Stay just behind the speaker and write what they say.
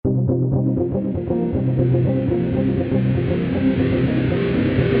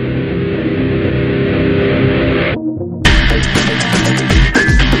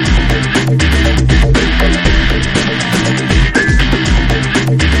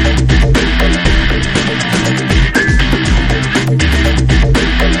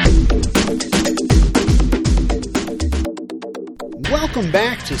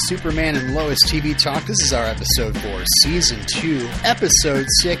to Superman and Lois TV Talk. This is our episode for Season 2, Episode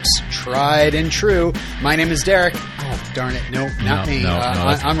 6, Tried and True. My name is Derek. Oh, darn it. No, not me.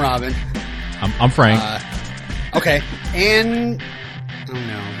 I'm Robin. I'm Frank. Okay. And, oh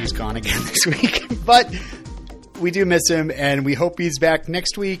no, he's gone again this week. But we do miss him, and we hope he's back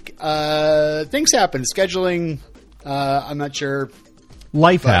next week. Things happen. Scheduling, I'm not sure.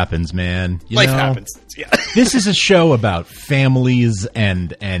 Life happens, man. Life happens. Yeah. This is a show about families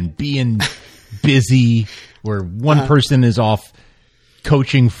and being busy, where one person is off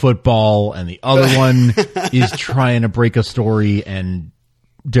coaching football and the other one is trying to break a story, and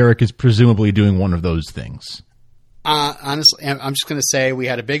Derek is presumably doing one of those things. Honestly, I'm just going to say we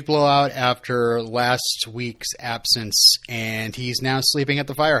had a big blowout after last week's absence, and he's now sleeping at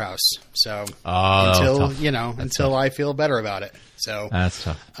the firehouse. So until I feel better about it. So that's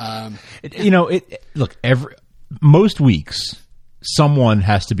tough. Look, most weeks someone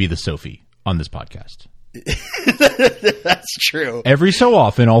has to be the Sophie on this podcast. That's true. Every so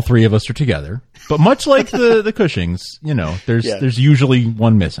often, all three of us are together, but much like the Cushings, there's usually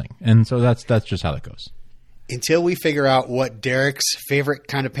one missing, and so that's just how that goes. Until we figure out what Derek's favorite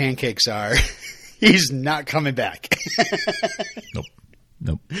kind of pancakes are, he's not coming back.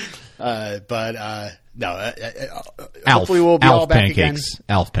 Nope. Hopefully we'll be all back pancakes. again.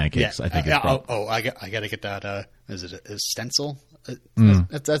 Alf pancakes, yeah. I think. I got to get that. Is it a stencil?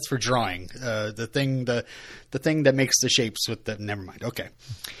 That's for drawing. The thing that makes the shapes with the. Never mind. Okay.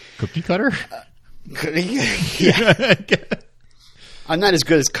 Cookie cutter. Yeah. I'm not as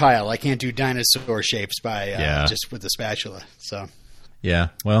good as Kyle. I can't do dinosaur shapes by just with the spatula. So, yeah.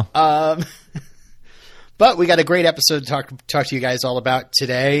 Well, but we got a great episode to talk to you guys all about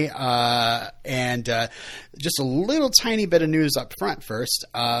today, and just a little tiny bit of news up front first.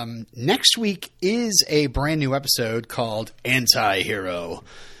 Next week is a brand new episode called Anti-Hero,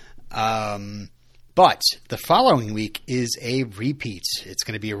 but the following week is a repeat. It's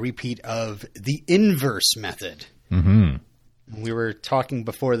going to be a repeat of the inverse method. Mm-hmm. We were talking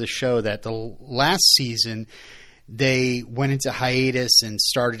before the show that the last season they went into hiatus and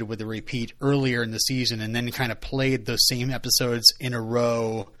started with a repeat earlier in the season and then kind of played those same episodes in a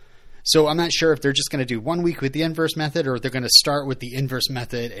row. So I'm not sure if they're just going to do 1 week with the inverse method or they're going to start with the inverse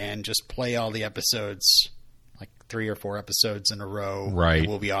method and just play all the episodes, like 3 or 4 episodes in a row. Right.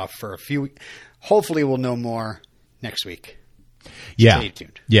 We'll be off for a few weeks. Hopefully we'll know more next week. Yeah. Stay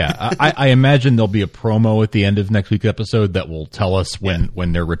tuned. Yeah. I imagine there'll be a promo at the end of next week's episode that will tell us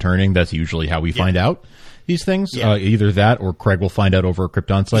when they're returning. That's usually how we find out these things. Yeah. Either that or Craig will find out over a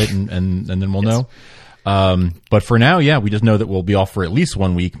Krypton site and then we'll know. But for now, we just know that we'll be off for at least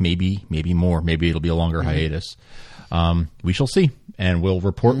 1 week, maybe more. Maybe it'll be a longer hiatus. We shall see, and we'll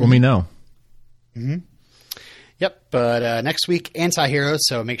report when we know. Mm-hmm. Yep. But next week, Anti-Hero,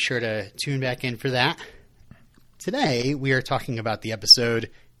 so make sure to tune back in for that. Today, we are talking about the episode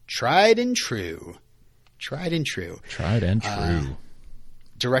Tried and True. Tried and True. Tried and True.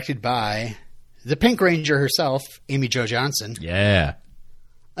 Directed by the Pink Ranger herself, Amy Jo Johnson. Yeah.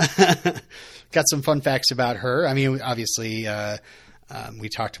 Got some fun facts about her. I mean, obviously, we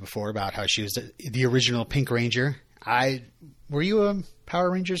talked before about how she was the original Pink Ranger. Were you a Power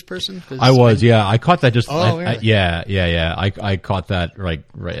Rangers person? I was, yeah. I caught that just. Really? I caught that right,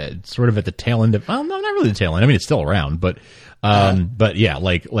 sort of at the tail end of. Well, no, not really the tail end. I mean, it's still around, but yeah,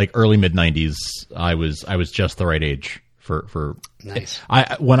 like early mid '90s. I was just the right age for. Nice.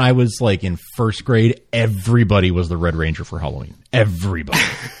 When I was like in first grade, everybody was the Red Ranger for Halloween. Everybody.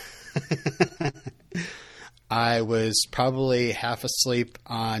 I was probably half asleep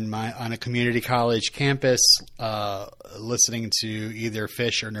on a community college campus, listening to either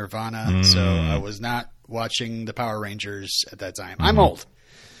Phish or Nirvana. So I was not watching the Power Rangers at that time. I'm old.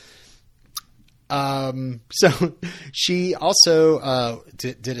 So she also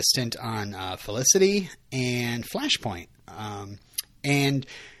did a stint on Felicity and Flashpoint, and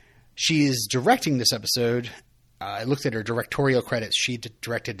she is directing this episode. I looked at her directorial credits. She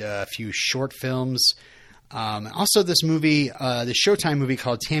directed a few short films. Also, this movie, the Showtime movie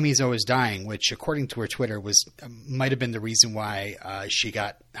called Tammy's Always Dying, which, according to her Twitter, might have been the reason why she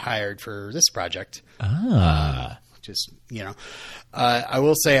got hired for this project. Just I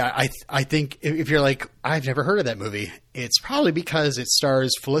will say, I think if you're like, I've never heard of that movie, it's probably because it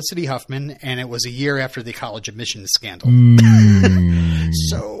stars Felicity Huffman, and it was a year after the college admissions scandal.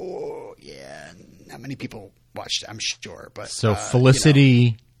 So yeah, not many people watched it, I'm sure. But so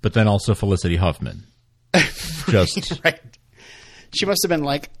Felicity, but then also Felicity Huffman. Just right. She must have been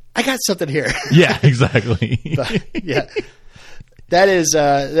like, I got something here. Yeah, exactly. But, yeah. That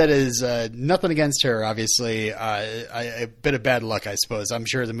is nothing against her. Obviously, a bit of bad luck, I suppose. I'm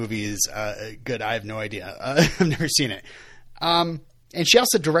sure the movie is good. I have no idea. I've never seen it. And she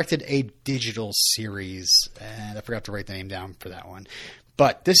also directed a digital series, and I forgot to write the name down for that one.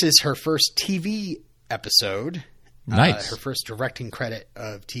 But this is her first TV episode. Nice. Her first directing credit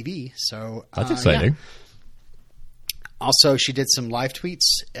of TV. So that's exciting. Yeah. Also, she did some live tweets,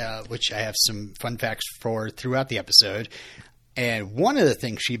 which I have some fun facts for throughout the episode. And one of the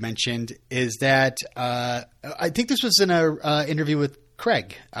things she mentioned is that I think this was in an interview with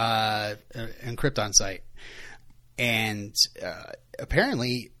Craig in Krypton site. And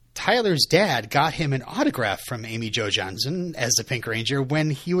apparently Tyler's dad got him an autograph from Amy Jo Johnson as the Pink Ranger when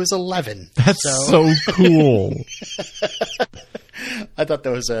he was 11. That's so cool. I thought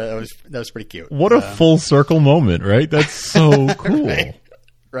that was pretty cute. What a full circle moment, right? That's so cool.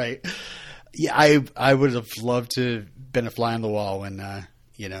 Right. Yeah, I would have loved to have been a fly on the wall when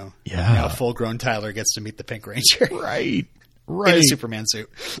now full grown Tyler gets to meet the Pink Ranger. Right. In a Superman suit.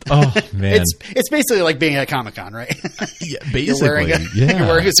 Oh man, it's basically like being at Comic-Con, right? Yeah, basically. You're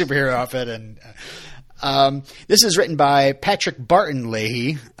wearing a superhero outfit, and this is written by Patrick Barton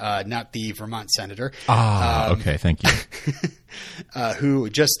Leahy, not the Vermont senator. Okay, thank you. Who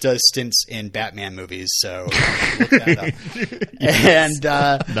just does stints in Batman movies, so look that up. And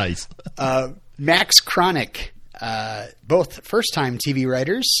nice. Max Chronic, both first-time TV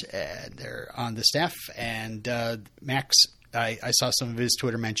writers. They're on the staff, and Max. I saw some of his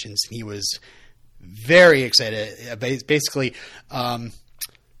Twitter mentions, and he was very excited. Basically, what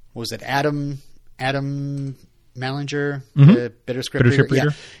was it? Adam Malinger, the Bitterscript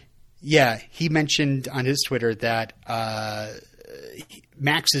Reader? Yeah, he mentioned on his Twitter that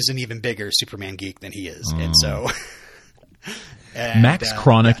Max is an even bigger Superman geek than he is, and so Max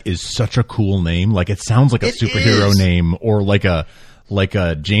Chronic is such a cool name. Like, it sounds like a superhero name, or like a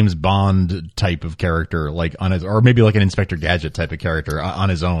James Bond type of character, like on his, or maybe like an Inspector Gadget type of character on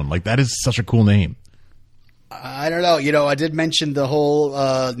his own. Like, that is such a cool name. I don't know. I did mention the whole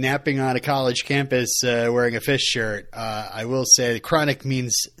napping on a college campus wearing a fish shirt. I will say Chronic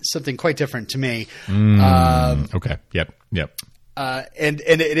means something quite different to me. Okay. Yep. And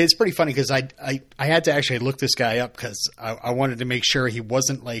it is pretty funny because I had to actually look this guy up because I wanted to make sure he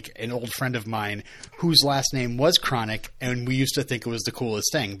wasn't like an old friend of mine whose last name was Chronic, and we used to think it was the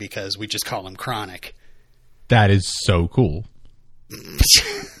coolest thing because we just call him Chronic. That is so cool.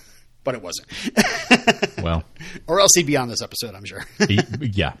 But it wasn't. Well. Or else he'd be on this episode, I'm sure.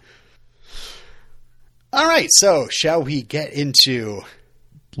 Yeah. All right, so shall we get into...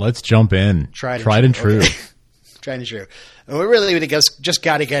 Let's jump in. Tried and true. Okay. Tried and true. We really would have just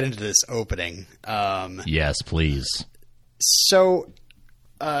got to get into this opening. Yes, please. So,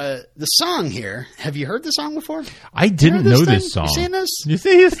 the song here, have you heard the song before? I didn't know this song. You seen this? You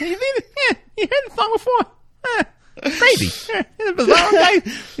see this? Yeah, you heard the song before? Crazy. The bizarre guy.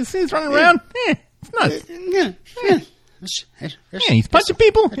 You see he's running around? It's nuts. Yeah, he's punching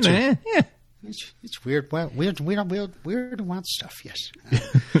people. Yeah. It's weird. Well, weird and wild stuff, yes.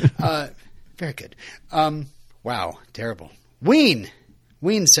 Very good. Wow, terrible. Ween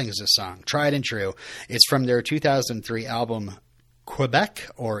sings this song, Tried and True. It's from their 2003 album Quebec,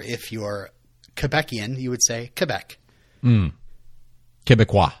 or if you're Quebecian, you would say Quebec.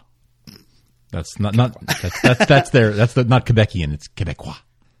 Quebecois. That's not that's their not Quebecian. It's Quebecois.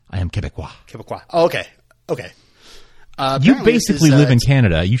 I am Quebecois. Quebecois. Oh, okay. You basically live in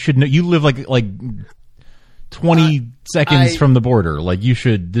Canada. You should know. You live like 20 seconds from the border. Like, you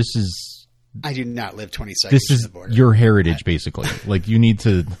should. This is. I do not live 20 seconds from the border. This is your heritage, basically. Like, you need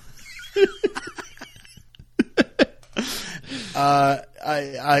to.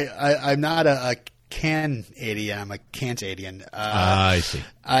 I'm not a Canadian. I'm a Cantadian. I see.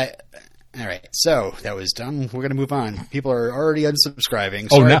 All right, so that was done. We're going to move on. People are already unsubscribing.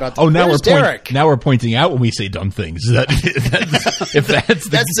 Sorry about that. Now we're pointing out when we say dumb things. If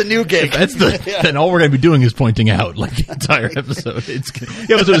that's the new gig. Then all we're going to be doing is pointing out, like, the entire episode.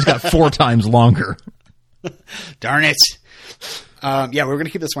 The episode has got 4 times longer. Darn it. We're going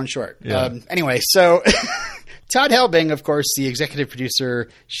to keep this one short. Yeah. Anyway, so Todd Helbing, of course, the executive producer,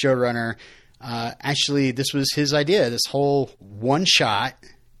 showrunner. Actually, this was his idea. This whole one shot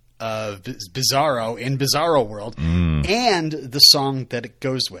of Bizarro in Bizarro World and the song that it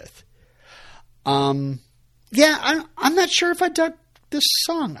goes with. I'm not sure if I dug this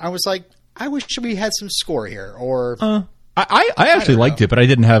song. I was like, I wish we had some score here. Or I actually liked it, but I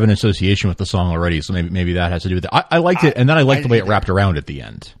didn't have an association with the song already, so maybe that has to do with it. I liked it, and then I liked the way it wrapped around at the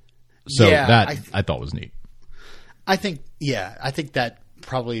end. So I thought was neat. I think that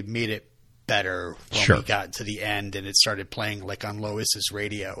probably made it better when Sure. we got to the end, and it started playing like on Lois's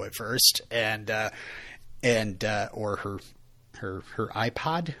radio at first, and or her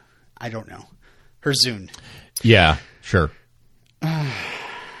iPod. I don't know, her Zune. Yeah, sure.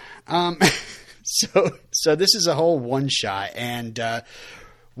 So this is a whole one shot, and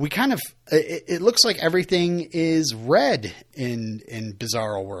we kind of it looks like everything is red in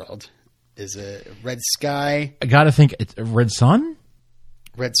Bizarro World. Is it red sky, I gotta think it's a red sun.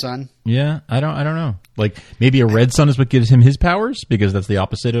 red sun? Yeah, I don't know. Like maybe a red sun is what gives him his powers because that's the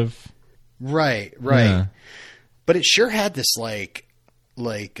opposite of. Right. Yeah. But it sure had this like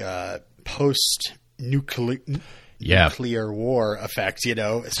post nuclear war effect,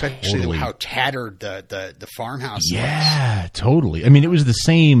 especially Totally. how tattered the farmhouse was. Yeah, totally. I mean, it was the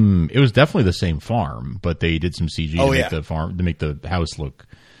same. It was definitely the same farm, but they did some CG to make the farm to make the house look.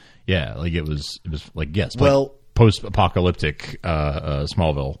 Yeah, like it was like yes, Well, post-apocalyptic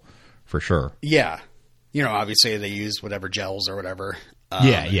Smallville for sure. yeah, obviously they used whatever gels or whatever.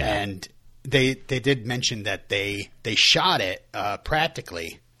 Yeah. And they did mention that they shot it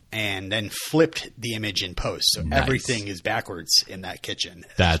practically and then flipped the image in post, so Nice. everything is backwards in that kitchen.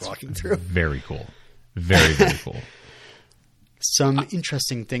 as That's walking through. very cool. Very very cool. Some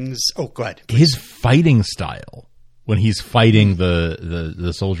interesting things. Oh, go ahead. His fighting style when he's fighting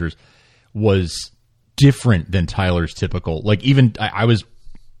the soldiers was different than Tyler's typical. Like even I was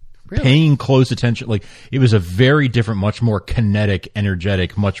paying close attention. Like it was a very different, much more kinetic,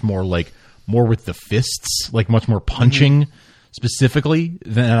 energetic, much more like more with the fists, like much more punching specifically.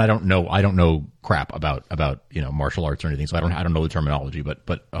 Then I don't know crap about martial arts or anything, so I don't know the terminology. But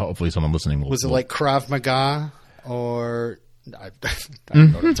hopefully someone listening will. Was it like Krav Maga or? I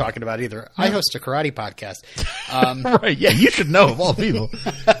don't know what I'm talking about either. I host a karate podcast. Right? Yeah, you should know of all people.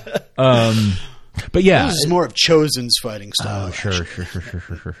 But yeah, This is more of Chosen's fighting style. Oh, sure.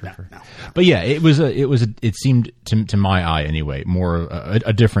 No. But yeah, it seemed to my eye anyway, more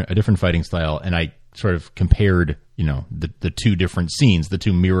a different fighting style. And I sort of compared, the two different scenes, the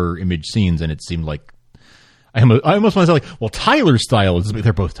two mirror image scenes. And it seemed like I almost want to say like, well, Tyler's style is,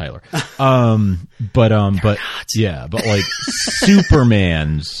 they're both Tyler. But like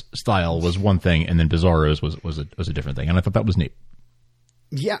Superman's style was one thing. And then Bizarro's was a different thing. And I thought that was neat.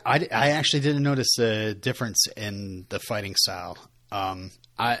 Yeah, I actually didn't notice a difference in the fighting style.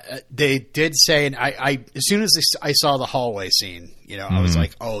 They did say, and I as soon as I saw the hallway scene, I was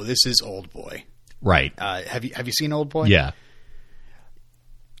like, "Oh, this is Old Boy." Right. Have you seen Old Boy? Yeah.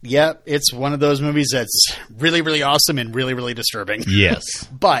 Yeah, it's one of those movies that's really, really awesome and really, really disturbing. Yes.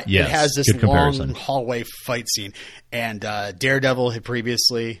 But Yes. it has this Good comparison. long hallway fight scene, and Daredevil had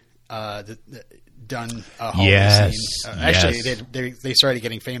previously done a hallway Yes, scene. Actually, yes. they started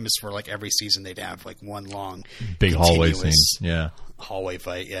getting famous for like every season they'd have like one long Big hallway scene. continuous Yeah. hallway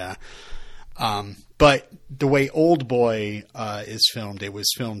fight. Yeah. But the way Old Boy is filmed, it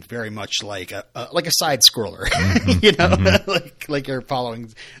was filmed very much like a side scroller, like you're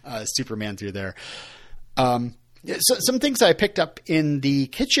following Superman through there. So some things I picked up in the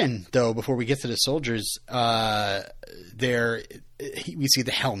kitchen, though, before we get to the soldiers, we see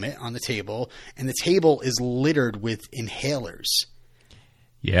the helmet on the table, and the table is littered with inhalers.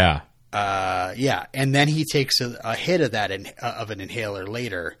 Yeah. Yeah, and then he takes a hit of that of an inhaler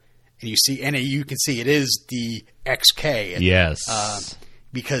later, and you can see it is the XK. Yes.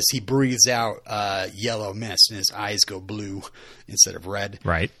 Because he breathes out yellow mist, and his eyes go blue instead of red.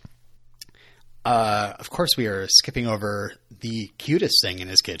 Right. Of course, we are skipping over the cutest thing in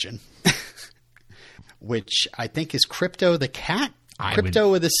his kitchen, which I think is Crypto the cat.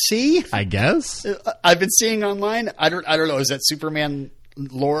 Crypto with a C, I guess. I've been seeing online. I don't know. Is that Superman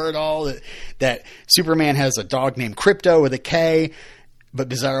lore at all? That Superman has a dog named Crypto with a K, but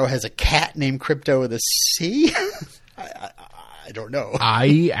Bizarro has a cat named Crypto with a C. I don't know.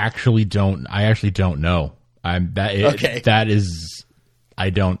 I actually don't know. Okay. That is. I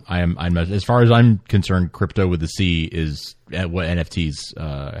am as far as I'm concerned. Crypto with a C is what NFTs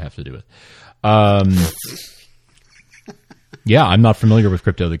have to do with. Yeah, I'm not familiar with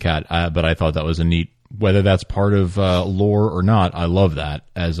Crypto the cat, but I thought that was a neat. Whether that's part of lore or not, I love that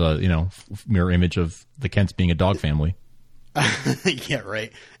as a mirror image of the Kents being a dog family. Yeah,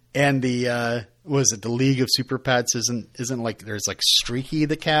 right. And the was it the League of Super Pets? Isn't like there's like Streaky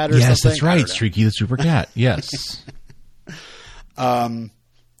the cat or something? Yes, that's right. Streaky the super cat. Yes.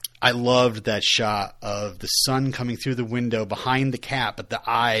 I loved that shot of the sun coming through the window behind the cat, but the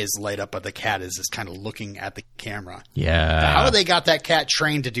eyes light up of the cat is just kind of looking at the camera. Yeah. How they got that cat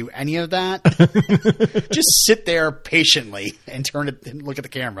trained to do any of that? Just sit there patiently and turn it and look at the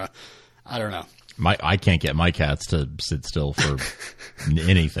camera. I don't know. I can't get my cats to sit still for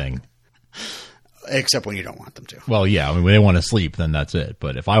anything. except when you don't want them to. Well, yeah. I mean, when they want to sleep, then that's it.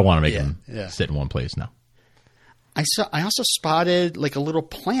 But if I want to make them sit in one place, no. I also spotted like a little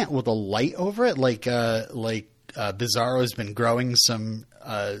plant with a light over it, like Bizarro has been growing some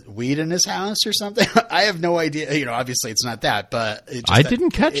weed in his house or something. I have no idea. You know, obviously it's not that, but I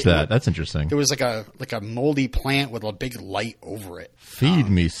didn't catch that. That's interesting. There was like a moldy plant with a big light over it. Feed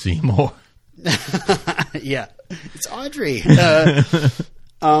me, Seymour. Yeah, it's Audrey.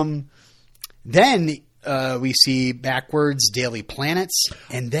 Then we see backwards Daily Planets,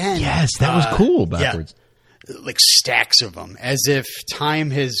 and then yes, that was cool. Backwards. Yeah, like stacks of them, as if time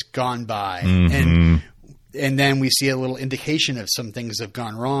has gone by, and then we see a little indication of some things have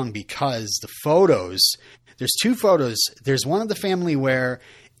gone wrong because the photos. There's two photos. There's one of the family where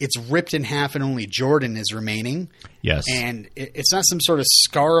it's ripped in half and only Jordan is remaining. Yes, and it's not some sort of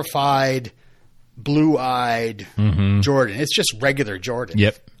scarified, blue-eyed Jordan. It's just regular Jordan.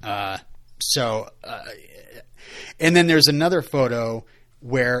 Yep. And then there's another photo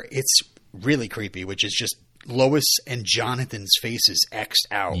where it's really creepy, which is just Lois and Jonathan's faces X'd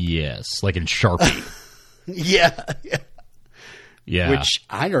out. Yes, like in Sharpie. Yeah. Which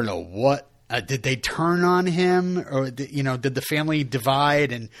I don't know what did they turn on him, or did the family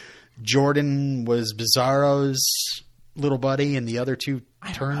divide and Jordan was Bizarro's little buddy and the other two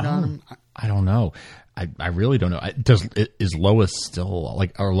turned on him? I don't know. I really don't know. Is Lois still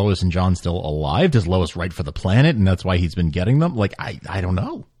are Lois and John still alive? Does Lois write for the planet and that's why he's been getting them? Like I don't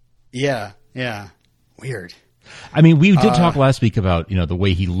know. Yeah. Weird. I mean, we did talk last week about, the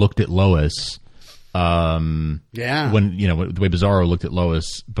way he looked at Lois. When, the way Bizarro looked at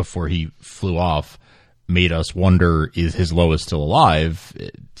Lois before he flew off made us wonder, is his Lois still alive?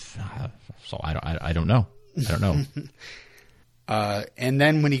 So I don't know. I don't know. And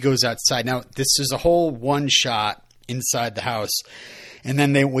then when he goes outside, now this is a whole one shot inside the house. And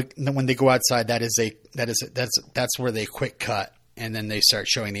then when they go outside, that's where they quick cut. And then they start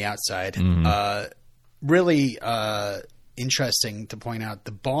showing the outside. Really interesting to point out.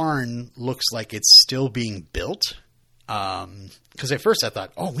 The barn looks like it's still being built. Because at first I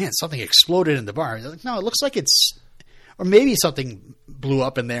thought, oh man, something exploded in the barn. Like, no, it looks like or maybe something blew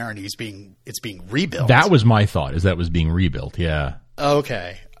up in there and it's being rebuilt. That was my thought, is that was being rebuilt. Yeah.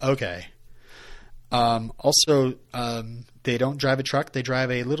 Okay. Also, they don't drive a truck. They drive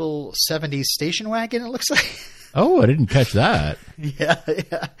a little 70s station wagon, it looks like. Oh, I didn't catch that. Yeah.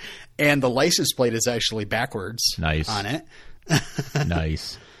 And the license plate is actually backwards. Nice. On it.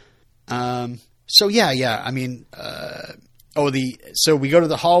 Nice. So yeah. I mean, so we go to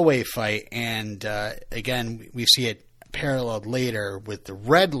the hallway fight, and again we see it paralleled later with the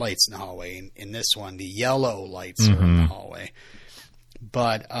red lights in the hallway. In this one, the yellow lights are in the hallway.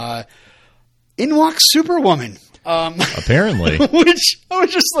 But in walks Superwoman. Apparently. Which I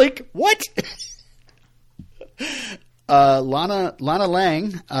was just like, what? Lana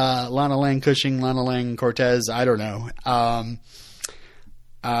Lang Cushing, Lana Lang Cortez. I don't know.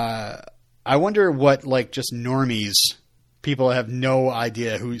 I wonder what, like, just normies, people have no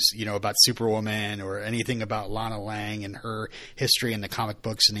idea who's, about Superwoman or anything about Lana Lang and her history in the comic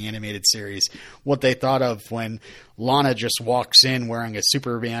books and the animated series, what they thought of when Lana just walks in wearing a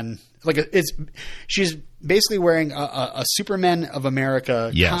Superman, she's basically wearing a Superman of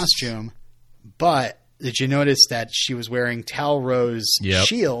America costume, but did you notice that she was wearing Tal Row's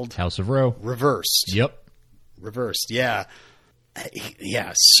shield? House of Row. Reversed. Yep. Reversed, yeah.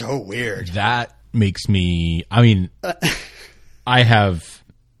 Yeah, so weird. That makes me... I mean, I have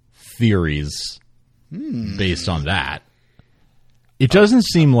theories based on that. It doesn't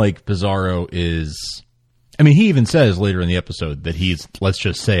seem like Bizarro is... I mean, he even says later in the episode that he's, let's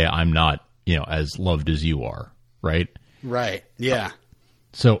just say, I'm not, as loved as you are, right? Right, yeah.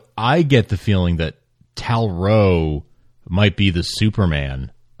 So I get the feeling that Tal Row might be the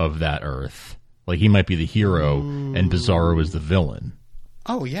Superman of that Earth. Like, he might be the hero, and Bizarro is the villain.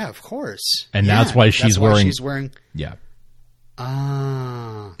 Oh, yeah, of course. And that's why she's wearing... Yeah.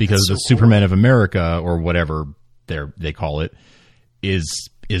 Because the Superman of America, or whatever they call it, is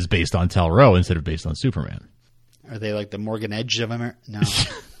based on Tal Row instead of based on Superman. Are they like the Morgan Edge of America? No.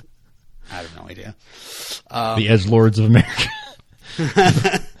 I have no idea. The Edgelords of America.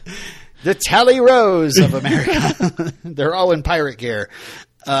 The Tally Rose of America. They're all in pirate gear.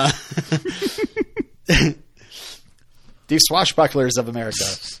 The Swashbucklers of America.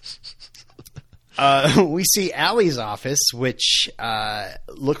 We see Allie's office, which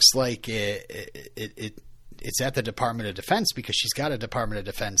looks like it's at the Department of Defense because she's got a Department of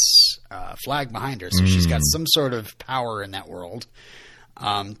Defense flag behind her, so she's got some sort of power in that world.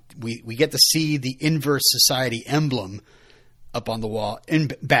 We get to see the Inverse Society emblem up on the wall,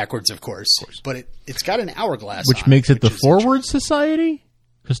 and backwards, of course. But it's got an hourglass, which on makes it the is Forward Society?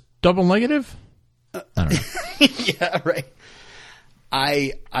 Because double negative? I don't know. Yeah, right.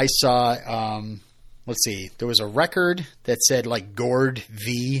 I saw. Let's see. There was a record that said like Gord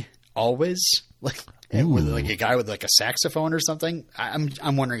V always like with like a guy with like a saxophone or something.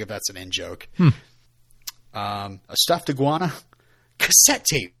 I'm wondering if that's an in joke. A stuffed iguana, cassette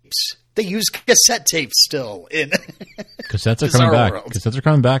tapes. They use cassette tapes still in cassettes are coming back. World. Cassettes are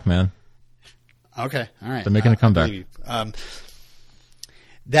coming back, man. Okay, all right. They're making a comeback.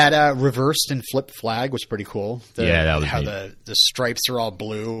 That reversed and flipped flag was pretty cool. That was how neat. the stripes are all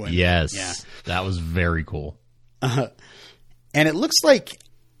blue. And, yes, yeah. That was very cool. And it looks like,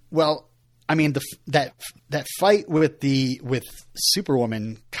 well, I mean, that fight with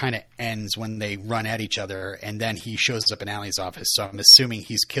Superwoman kind of ends when they run at each other, and then he shows up in Allie's office. So I'm assuming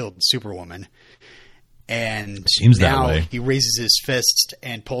he's killed Superwoman. And seems now that way. He raises his fist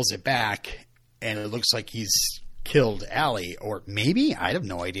and pulls it back, and it looks like he's killed Allie, or maybe I have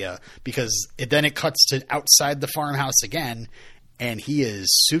no idea, because then it cuts to outside the farmhouse again, and he is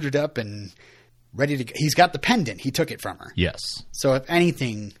suited up and ready to. He's got the pendant. He took it from her. Yes. So if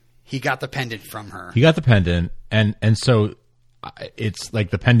anything, he got the pendant from her. He got the pendant, and so it's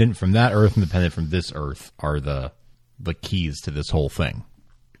like the pendant from that Earth and the pendant from this Earth are the keys to this whole thing.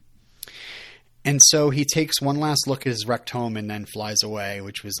 And so he takes one last look at his wrecked home and then flies away,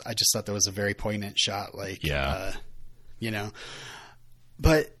 which was, I just thought that was a very poignant shot. Like,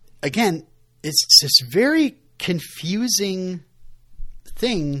 but again, it's this very confusing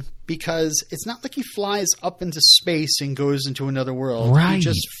thing because it's not like he flies up into space and goes into another world. Right. He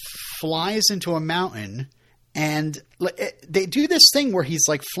just flies into a mountain, and they do this thing where he's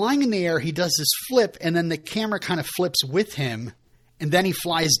like flying in the air. He does this flip, and then the camera kind of flips with him. And then he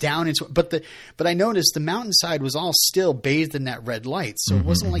flies down into but I noticed the mountainside was all still bathed in that red light, so it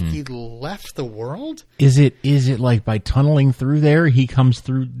wasn't like he left the world. Is it like by tunneling through there he comes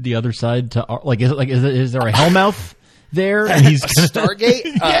through the other side to like is there a hellmouth there and he's a Stargate?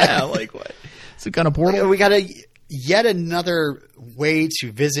 Yeah, like what? It's a kind of portal. We got yet another way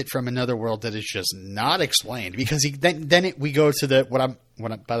to visit from another world that is just not explained, because we go to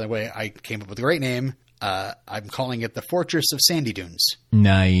by the way, I came up with a great name. I'm calling it the Fortress of Sandy Dunes.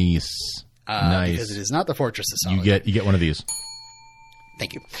 Nice. Because it is not the Fortress of Solid. You get one of these.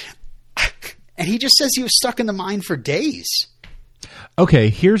 Thank you. And he just says he was stuck in the mine for days. Okay,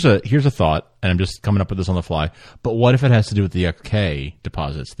 here's a thought, and I'm just coming up with this on the fly. But what if it has to do with the XK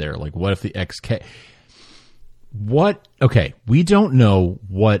deposits there? Like, what if the XK? Okay, we don't know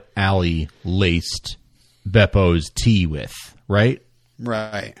what Allie laced Beppo's tea with, right?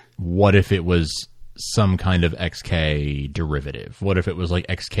 Right. What if it was some kind of XK derivative? What if it was like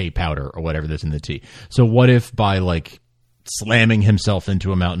XK powder or whatever that's in the tea? So what if by like slamming himself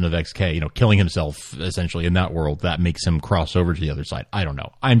into a mountain of XK, killing himself essentially in that world, that makes him cross over to the other side? I don't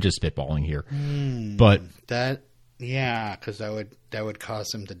know. I'm just spitballing here. But because that would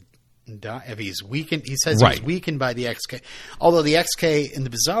cause him to die if he's weakened. He says right. He's weakened by the XK. Although the XK in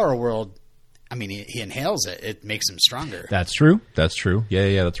the Bizarro world, I mean, he inhales it. It makes him stronger. That's true.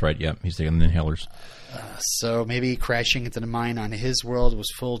 Yeah, that's right. Yeah, he's taking the inhalers. So maybe crashing into the mine on his world was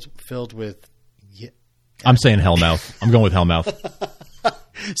filled with... I'm saying Hellmouth. I'm going with Hellmouth.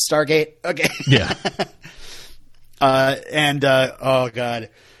 Stargate? Okay. Yeah. Oh, God.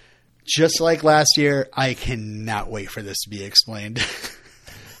 Just like last year, I cannot wait for this to be explained.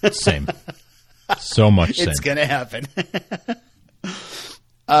 Same. So much same. It's going to happen.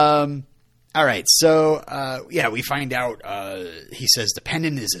 All right, so we find out. He says the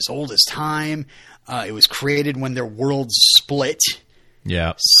pendant is as old as time. It was created when their worlds split.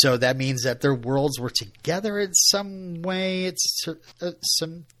 Yeah. So that means that their worlds were together in some way. It's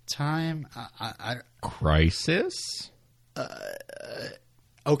some time. Crisis.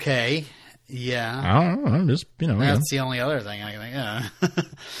 Okay. Yeah. I don't know. I'm just That's the only other thing I can think.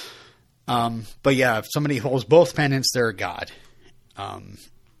 Yeah. But yeah, if somebody holds both pendants, they're a god.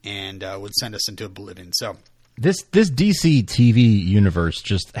 And would send us into oblivion. So this DC TV universe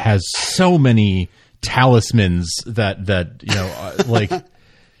just has so many talismans that like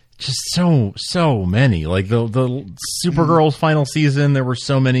just so many. Like the Supergirl's final season, there were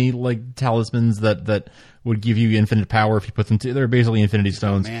so many like talismans that would give you infinite power if you put them to. They're basically Infinity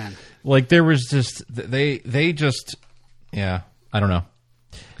Stones. Oh, man. Like there was just they just I don't know.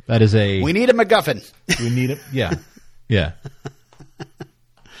 That is we need a MacGuffin. We need it. Yeah.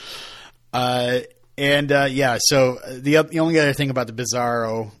 So the only other thing about the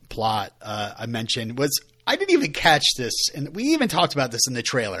Bizarro plot I mentioned was I didn't even catch this, and we even talked about this in the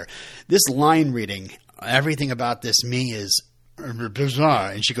trailer. This line reading, everything about this me is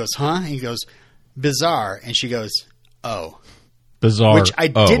bizarre. And she goes, huh? And he goes, bizarre. And she goes, oh. Bizarre. Which I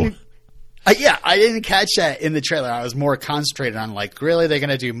didn't. I didn't catch that in the trailer. I was more concentrated on like, really, they're going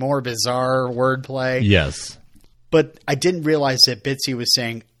to do more bizarre wordplay? Yes. But I didn't realize that Bitsy was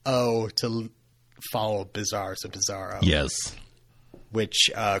saying "oh" to follow bizarre, so bizarro. Yes. Which,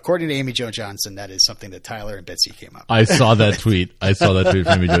 according to Amy Jo Johnson, that is something that Tyler and Bitsy came up with. I saw that tweet. From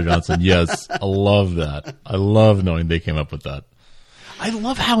Amy Jo Johnson. Yes. I love that. I love knowing they came up with that. I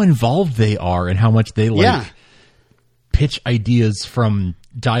love how involved they are and how much they pitch ideas from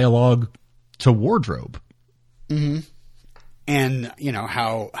dialogue to wardrobe. Mm-hmm. And, you know,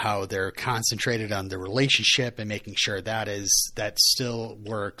 how they're concentrated on the relationship and making sure that still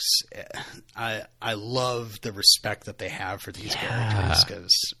works. I love the respect that they have for these characters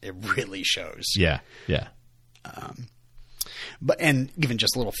because it really shows. Yeah, yeah. But even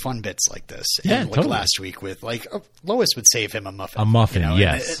just little fun bits like this. Yeah, and like totally. last week with Lois would save him a muffin. A muffin, you know,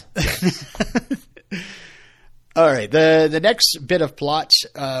 yes. All right. The next bit of plot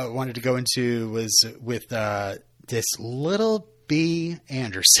I wanted to go into was with this little B.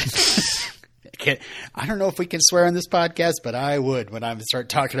 Anderson. I don't know if we can swear on this podcast, but I would when I start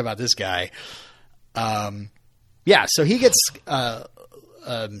talking about this guy. So he gets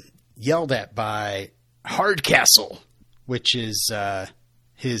yelled at by Hardcastle, which is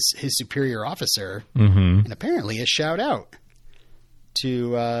his superior officer, and apparently a shout out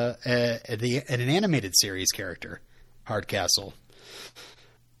to an animated series character, Hardcastle.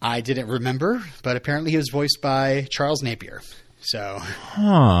 I didn't remember, but apparently he was voiced by Charles Napier. So,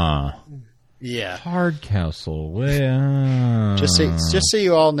 yeah, Hardcastle. Well, just so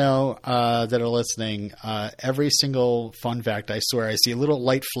you all know that are listening, every single fun fact, I swear, I see a little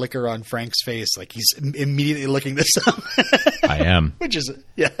light flicker on Frank's face, like he's immediately looking this up. I am, which is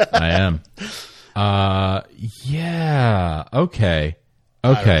I am. Yeah. Okay.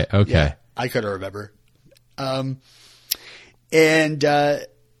 Yeah, I couldn't remember. And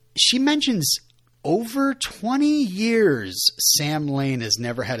she mentions over 20 years, Sam Lane has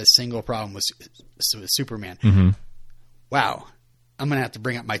never had a single problem with Superman. Mm-hmm. Wow. I'm going to have to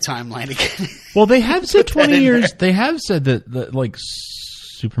bring up my timeline again. Well, they have said 20 years. They have said that like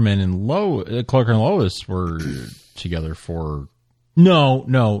Superman and Clark and Lois were together for maybe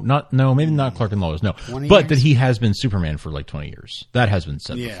not Clark and Lois. No, but years? that he has been Superman for like 20 years. That has been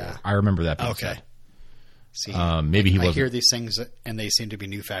said before. I remember that being said. See, maybe he wasn't. I hear these things and they seem to be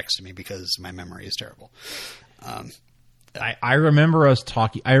new facts to me because my memory is terrible. I remember us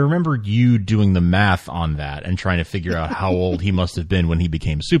talking. I remember you doing the math on that and trying to figure out how old he must have been when he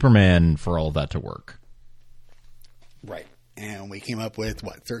became Superman for all that to work. Right. And we came up with,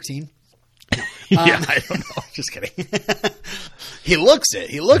 13? Yeah, I don't know. Just kidding. He looks it.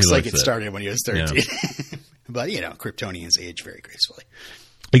 He looks like it started when he was 13. Yeah. But, Kryptonians age very gracefully.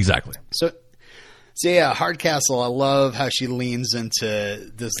 Exactly. So yeah, Hardcastle, I love how she leans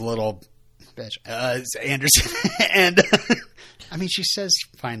into this little bitch, Anderson. And, I mean, she says,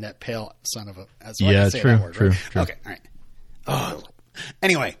 find that pale son of a... That's why I say true, that word, true, right? true. Okay, all right. Oh,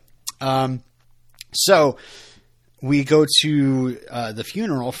 anyway, so we go to the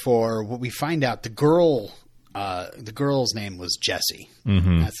funeral for what we find out the girl's name was Jessie.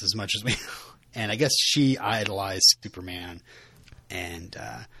 Mm-hmm. That's as much as we know. And I guess she idolized Superman. And,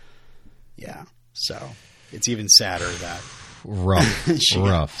 so it's even sadder that rough.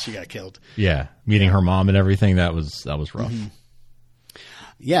 She got killed. Yeah. Meeting her mom and everything. That was rough. Mm-hmm.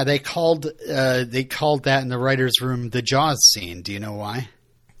 Yeah. They called that in the writer's room, the Jaws scene. Do you know why?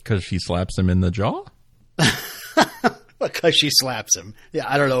 Because she slaps him in the jaw? Because she slaps him. Yeah.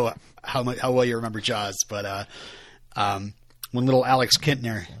 I don't know how well you remember Jaws, but, when little Alex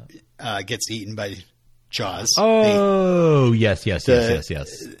Kintner, gets eaten by Jaws. Oh, yes.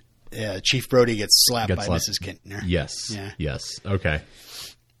 Yeah, Chief Brody gets slapped by Mrs. Kintner. Yes. Yeah. Yes. Okay.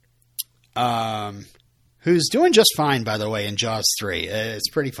 Who's doing just fine, by the way, in Jaws 3. It's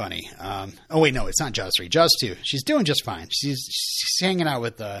pretty funny. No, it's not Jaws 3. Jaws 2. She's doing just fine. She's hanging out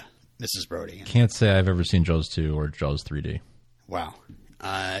with Mrs. Brody. Can't say I've ever seen Jaws 2 or Jaws 3D. Wow.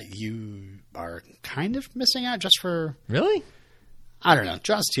 You are kind of missing out just for... Really? I don't know.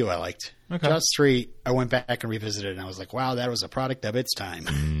 Jaws 2 I liked. Okay. Jaws 3, I went back and revisited, and I was like, wow, that was a product of its time.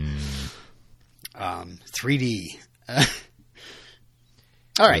 3D.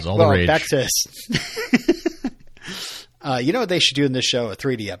 All right. Well, back to you know what they should do in this show? A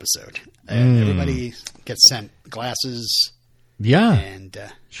 3D episode. Everybody gets sent glasses. Yeah. And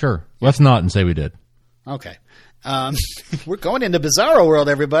sure. Let's not and say we did. Okay. We're going into Bizarro World,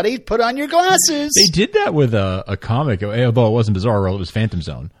 everybody. Put on your glasses. They did that with a comic, although it wasn't Bizarro World, it was Phantom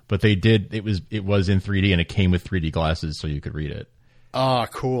Zone. But they did it was in 3D, and it came with 3D glasses, so you could read it. Oh,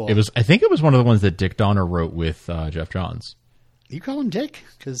 cool. I think it was one of the ones that Dick Donner wrote with Jeff Johns. You call him Dick?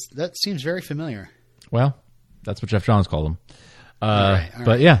 Because that seems very familiar. Well, that's what Jeff Johns called him. All but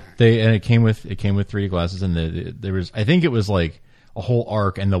right. yeah, it came with 3D glasses, and there was, I think it was like a whole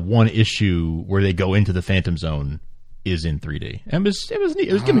arc, and the one issue where they go into the Phantom Zone is in 3D. And it was neat.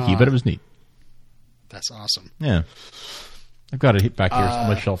 It was gimmicky, but it was neat. That's awesome. Yeah, I've got it back here on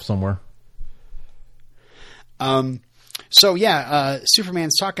my shelf somewhere. So yeah,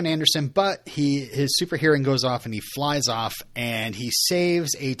 Superman's talking to Anderson, but his super hearing goes off and he flies off and he saves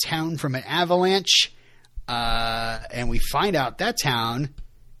a town from an avalanche. And we find out that town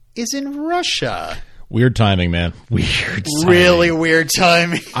is in Russia. Weird timing, man. Weird timing. Really weird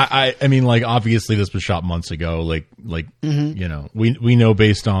timing. I mean, like, obviously this was shot months ago. Like, you know, we know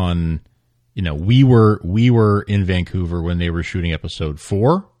based on, you know, we were in Vancouver when they were shooting episode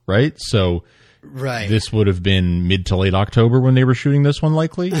 4, right? So Right. this would have been mid to late October when they were shooting this one,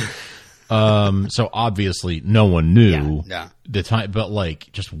 likely. So obviously no one knew the time, but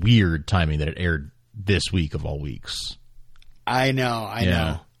like, just weird timing that it aired this week of all weeks. I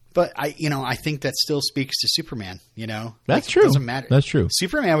know. But I think that still speaks to Superman, you know? That's like, true. It doesn't matter. That's true.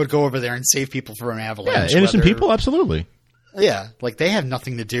 Superman would go over there and save people from an avalanche. Yeah, innocent people, absolutely. Yeah, like they have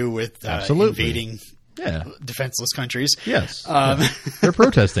nothing to do with invading defenseless countries. Yes. They're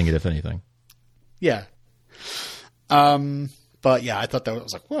protesting it, if anything. Yeah. But yeah, I thought that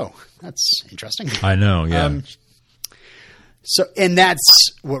was like, whoa, that's interesting. I know, yeah. So, and that's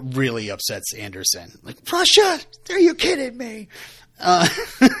what really upsets Anderson. Like, Russia? Are you kidding me? And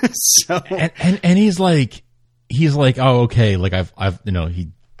he's like, oh, okay. Like I've, you know,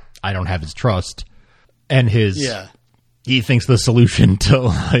 I don't have his trust, and he thinks the solution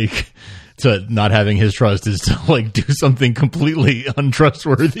to not having his trust is to like do something completely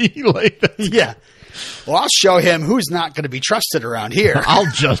untrustworthy. Yeah. Well, I'll show him who's not going to be trusted around here.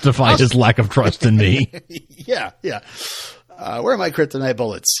 I'll justify his lack of trust in me. Yeah. Where are my kryptonite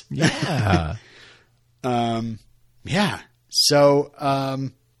bullets? Yeah. Yeah. So,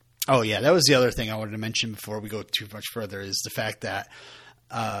 that was the other thing I wanted to mention before we go too much further is the fact that,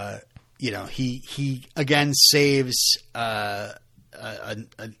 he again saves, a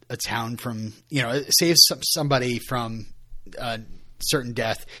town from, saves somebody from, certain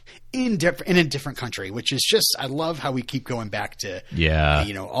death in a different country, which is just, I love how we keep going back to,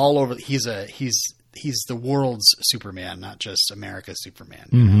 all over. He's the world's Superman, not just America's Superman.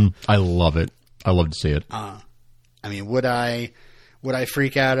 You know? I love it. I love to see it. I mean, would I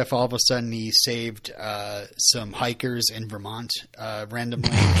freak out if all of a sudden he saved some hikers in Vermont randomly?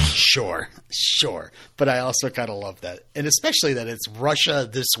 Sure. But I also kind of love that, and especially that it's Russia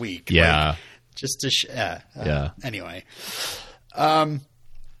this week. Yeah. Like, just to anyway.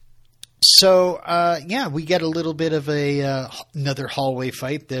 We get a little bit of another hallway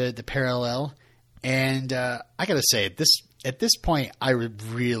fight, the parallel, and I gotta say at this point I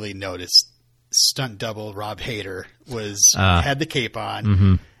really noticed stunt double Rob Hader had the cape on.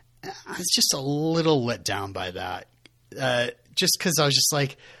 Mm-hmm. I was just a little let down by that, just because I was just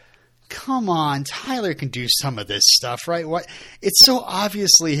like, come on, Tyler can do some of this stuff, right? What? It's so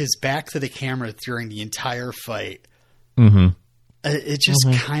obviously his back to the camera during the entire fight. Mm-hmm. It just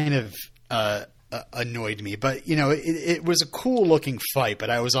kind of annoyed me, but it was a cool looking fight. But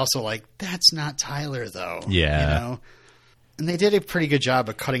I was also like, that's not Tyler, though. Yeah. And they did a pretty good job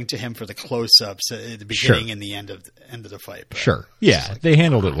of cutting to him for the close-ups at the beginning and the end of the fight. But sure, yeah, they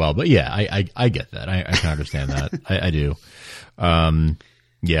handled it well. But yeah, I get that. I can understand that. I do.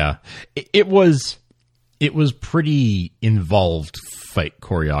 Yeah, it was pretty involved fight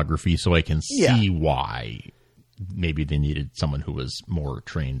choreography, so I can see why maybe they needed someone who was more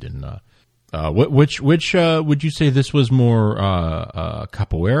trained in. Which would you say this was more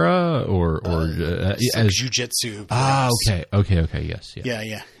capoeira or as jiu-jitsu? Okay. Yes.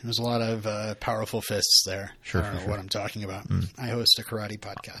 Yeah. There's a lot of powerful fists there. Sure. I don't know what I'm talking about. I host a karate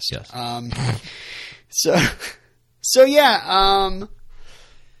podcast. Yes.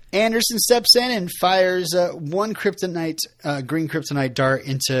 Anderson steps in and fires one green kryptonite dart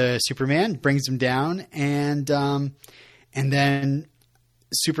into Superman, brings him down, and then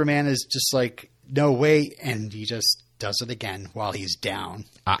Superman is just like, no, wait, and he just does it again while he's down.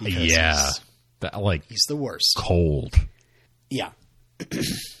 He's the worst. Cold. Yeah.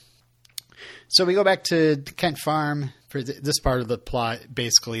 So we go back to Kent Farm for this part of the plot.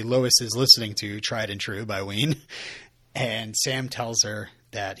 Basically, Lois is listening to Tried and True by Ween, and Sam tells her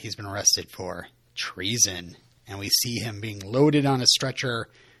that he's been arrested for treason. and we see him being loaded on a stretcher,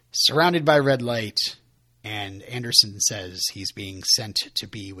 surrounded by red light, and Anderson says he's being sent to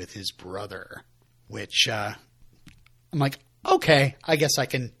be with his brother, which I'm like, okay, I guess I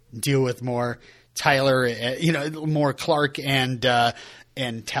can deal with more Tyler, more Clark and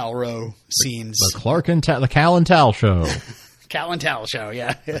Talrow scenes. The Clark and the Cal and Tal show. Cal and Tal show,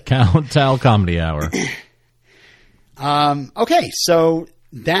 yeah. Cal and Tal comedy hour. Okay, so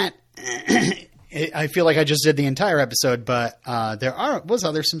that I feel like I just did the entire episode, but there was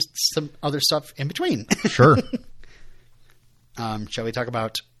some other stuff in between. Sure. Shall we talk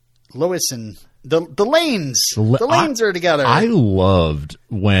about Lois and the Lanes? The Lanes are together. I loved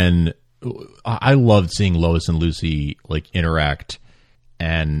seeing Lois and Lucy like interact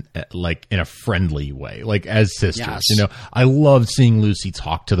and like in a friendly way, like as sisters. Yes. You know, I loved seeing Lucy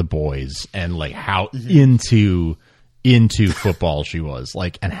talk to the boys and like how into football she was,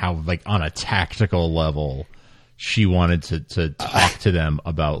 like, and how like on a tactical level she wanted to talk to them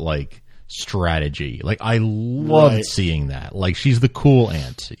about like strategy. Like I loved seeing that. Like she's the cool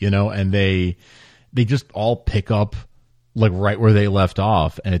aunt, you know, and they just all pick up like right where they left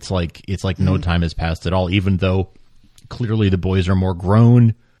off, and it's like no time has passed at all, even though clearly the boys are more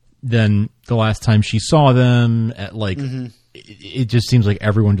grown than the last time she saw them. At like it just seems like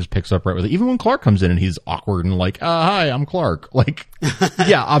everyone just picks up right with it. Even when Clark comes in and he's awkward and like, hi, I'm Clark. Like,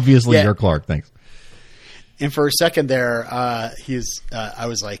 yeah, obviously you're Clark. Thanks. And for a second there, I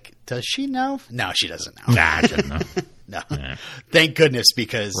was like, does she know? No, she doesn't know. Nah, she doesn't know. No. Nah. Thank goodness,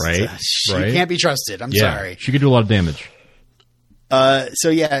 because she can't be trusted. I'm sorry. She could do a lot of damage. So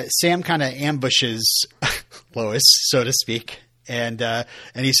yeah, Sam kind of ambushes Lois, so to speak. And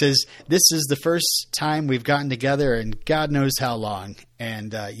he says, this is the first time we've gotten together in God knows how long.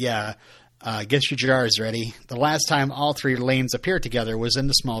 And get your jars ready. The last time all three Lanes appeared together was in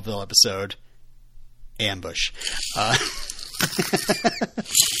the Smallville episode. Ambush. Thank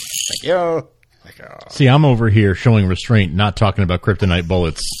you. See, I'm over here showing restraint, not talking about kryptonite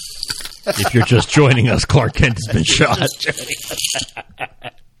bullets. If you're just joining us, Clark Kent has been shot.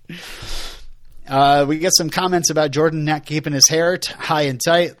 We get some comments about Jordan not keeping his hair high and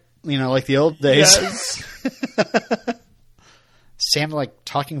tight, like the old days. Yes. Sam like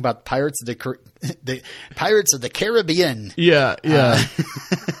talking about Pirates of the Pirates of the Caribbean. Yeah.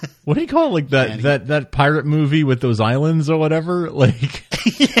 What do you call it? Like that pirate movie with those islands or whatever? Like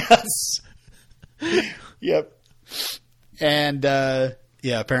yes. Yep. And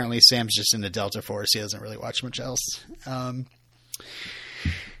apparently Sam's just in the Delta Force. He doesn't really watch much else.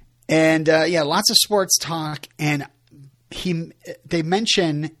 Lots of sports talk, and they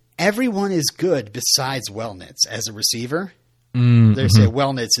mention everyone is good besides Wellnitz as a receiver. Mm-hmm. They say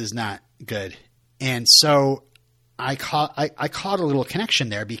Wellnitz is not good, and so I caught a little connection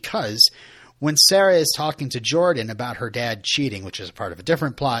there, because when Sarah is talking to Jordan about her dad cheating, which is a part of a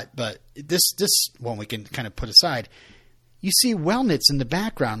different plot, but this one we can kind of put aside. You see Wellnitz in the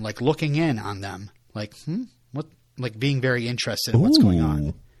background, like looking in on them, like what, like being very interested in what's going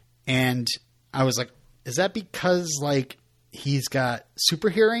on. And I was like, is that because like he's got super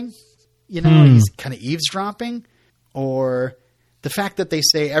hearing? He's kind of evendropping? Or the fact that they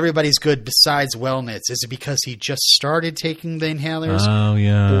say everybody's good besides Wellnitz, is it because he just started taking the inhalers? Oh,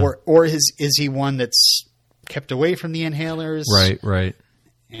 yeah. Or is he one that's kept away from the inhalers? Right.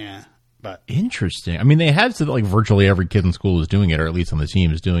 Yeah. But interesting. I mean, they had said like virtually every kid in school is doing it, or at least on the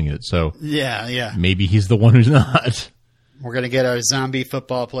team is doing it. So yeah. Maybe he's the one who's not. We're going to get our zombie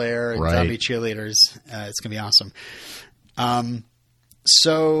football player and zombie cheerleaders. It's going to be awesome. We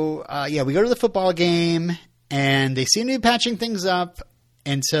go to the football game, and they seem to be patching things up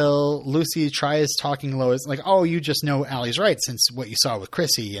until Lucy tries talking Lois, like, oh, you just know Allie's right since what you saw with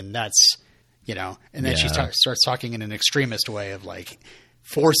Chrissy, and that's, and then she starts talking in an extremist way of like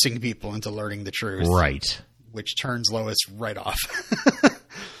forcing people into learning the truth. Right. Which turns Lois right off.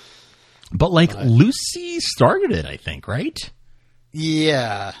 But like Lucy started it, I think, right?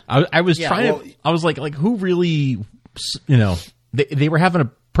 Yeah. I was trying to. I was like who really? They were having a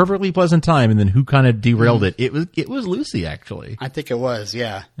perfectly pleasant time, and then who kind of derailed it? It was Lucy, actually. I think it was.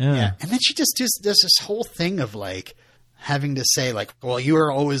 Yeah. And then she just does this whole thing of like having to say like, well, you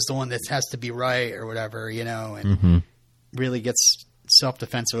are always the one that has to be right or whatever, and really gets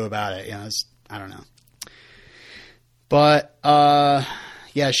self-defensive about it. I don't know. But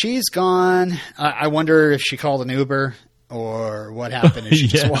she's gone. I wonder if she called an Uber or what happened if she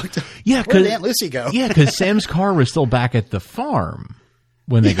just walked. Yeah, where did Aunt Lucy go? Yeah, because Sam's car was still back at the farm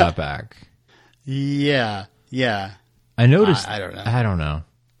when they got back. Yeah. I noticed. I don't know. I don't know.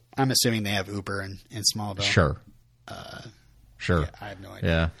 I'm assuming they have Uber in Smallville. Sure. Sure. Yeah, I have no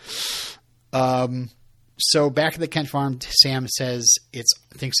idea. Yeah. So back at the Kent farm, Sam says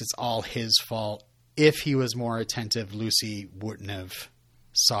thinks it's all his fault. If he was more attentive, Lucy wouldn't have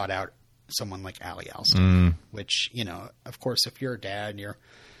sought out someone like Allie Alston, which, of course, if you're a dad and you're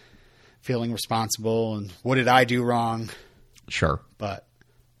feeling responsible and what did I do wrong? Sure. But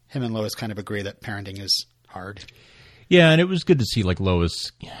him and Lois kind of agree that parenting is hard. Yeah, and it was good to see like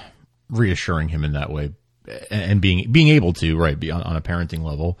Lois reassuring him in that way and being able to, right, be on a parenting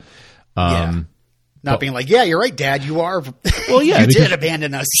level. Not being like, yeah, you're right, Dad. You are. Well, yeah, you did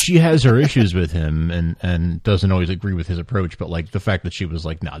abandon us. She has her issues with him and doesn't always agree with his approach. But like the fact that she was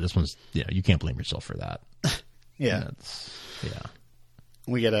like, nah, this one's, you can't blame yourself for that. Yeah. Yeah.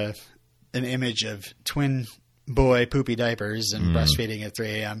 We get an image of twin boy poopy diapers and breastfeeding at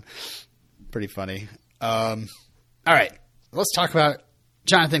 3 a.m. Pretty funny. All right. Let's talk about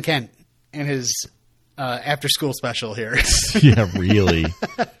Jonathan Kent and his after school special here. Yeah, really.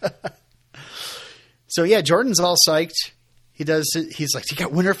 So yeah, Jordan's all psyched. He's like, you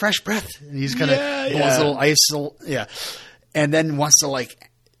got winter fresh breath, and he's gonna blow his little ice, and then wants to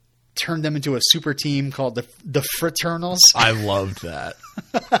like turn them into a super team called the Fraternals. I loved that.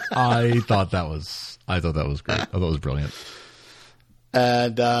 I thought that was great. I thought it was brilliant.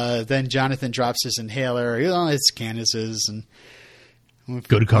 And then Jonathan drops his inhaler. It's Candace's, and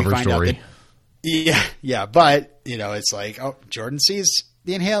good cover story. Yeah, but it's like, oh, Jordan sees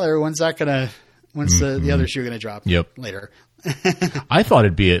the inhaler. When's the other shoe going to drop? Yep. Later. I thought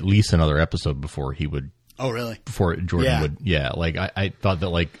it'd be at least another episode before he would. Oh, really? Before Jordan would. Yeah. Like I thought that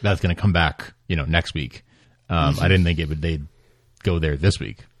like that's going to come back, next week. I didn't think they'd go there this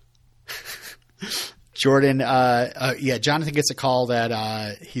week. Jordan, Jonathan gets a call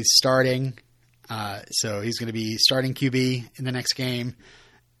that he's starting. So he's going to be starting QB in the next game.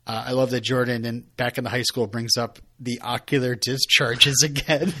 I love that Jordan, back in the high school, brings up the ocular discharges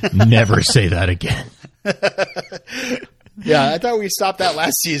again. Never say that again. Yeah, I thought we stopped that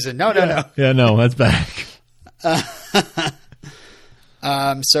last season. No. Yeah, no, that's back. We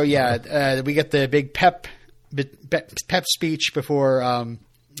get the big pep speech before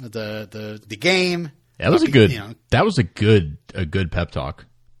the game. That was a good pep talk.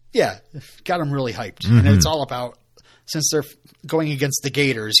 Yeah, got him really hyped, and it's all about, since they're going against the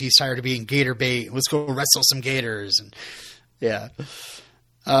Gators, he's tired of being Gator bait. Let's go wrestle some Gators. And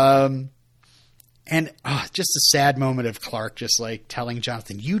and just a sad moment of Clark just like telling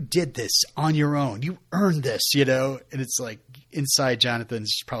Jonathan, you did this on your own. You earned this, and it's like inside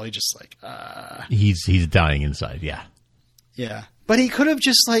Jonathan's probably just like, he's dying inside. Yeah. Yeah. But he could have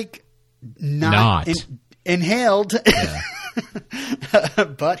just like not. Inhaled. Yeah.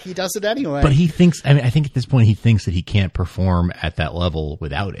 But he does it anyway. But he thinks, I think at this point he thinks that he can't perform at that level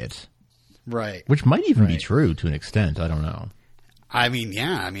without it. Right. Which might even be true to an extent. I don't know. I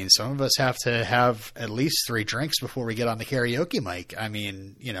mean, some of us have to have at least 3 drinks before we get on the karaoke mic. I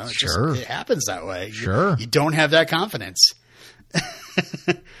mean, it happens that way. Sure. You don't have that confidence.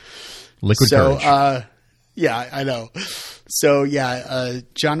 Liquid courage. Yeah, I know. So,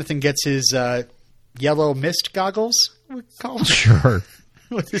 Jonathan gets his yellow mist goggles, we call them. Sure.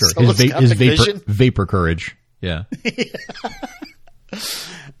 With his vapor courage. Yeah.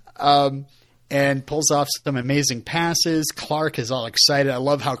 And pulls off some amazing passes. Clark is all excited. I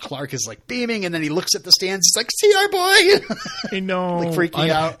love how Clark is like beaming, and then he looks at the stands. He's like, "See our boy!" I know, like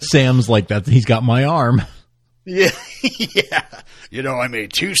freaking out. Sam's like that. He's got my arm. Yeah, yeah. I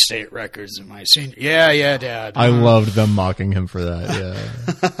made 2 state records in my senior. Yeah, Dad. I loved them mocking him for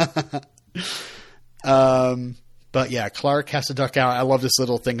that. Yeah. But yeah, Clark has to duck out. I love this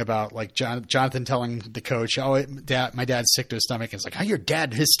little thing about like Jonathan telling the coach, "Oh, my dad's sick to his stomach." And it's like, "How your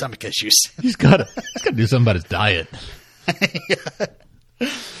dad his stomach issues?" He's got to do something about his diet.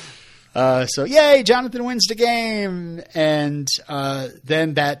 So yay, Jonathan wins the game, and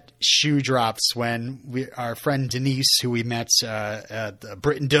then that shoe drops when our friend Denise, who we met at the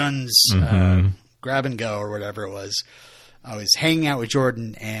Britton Dunn's grab and go or whatever it was, was hanging out with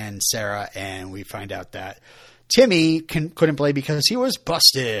Jordan and Sarah, and we find out that Timmy couldn't play because he was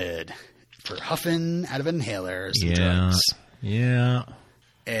busted for huffing out of an inhaler or some drugs. Yeah.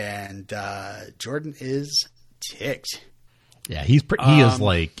 And Jordan is ticked. Yeah, he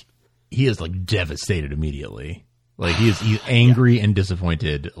is devastated immediately. Like he's angry and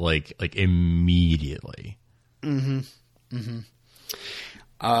disappointed like immediately.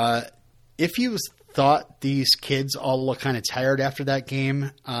 If you thought these kids all look kind of tired after that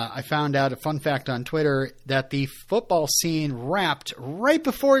game, I found out a fun fact on Twitter that the football scene wrapped right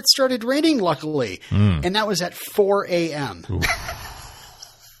before it started raining, luckily. And that was at 4 a.m.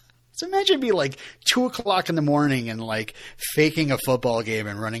 So imagine being like 2:00 in the morning and like faking a football game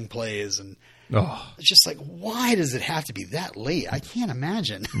and running plays. And it's just like, why does it have to be that late? I can't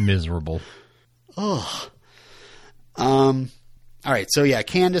imagine. Miserable. All right. So yeah,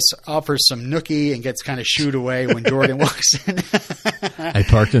 Candace offers some nookie and gets kind of shooed away when Jordan walks in. I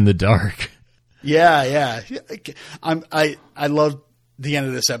parked in the dark. Yeah. I love the end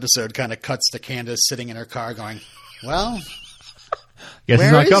of this episode. Kind of cuts to Candace sitting in her car going, well, guess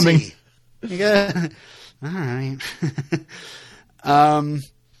he's not coming. All right.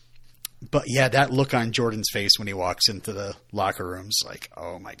 But yeah, that look on Jordan's face when he walks into the locker room's like,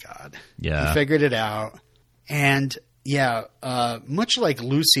 oh my God. Yeah. He figured it out. And yeah, much like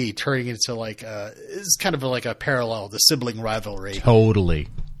Lucy turning into like it's kind of like a parallel, the sibling rivalry. Totally.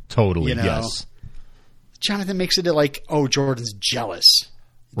 You know? Yes. Jonathan makes it like, oh, Jordan's jealous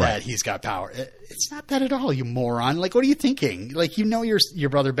Right. that he's got power. It's not that at all, you moron. Like, what are you thinking? Like, you know your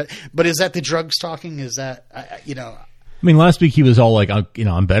brother, but is that the drugs talking? Is that, you know? I mean, last week he was all like,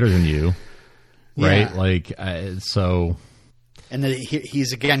 I'm better than you. Right? Yeah. Like, so. And then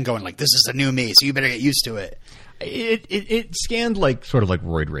he's again going like, this is the new me, so you better get used to it. It scanned like sort of like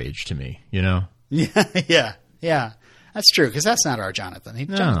roid rage to me, you know? Yeah. That's true, because that's not our Jonathan.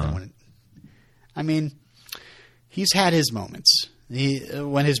 Jonathan wouldn't. I mean, he's had his moments.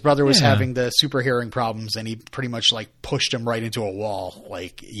 When his brother was having the super hearing problems, and he pretty much like pushed him right into a wall,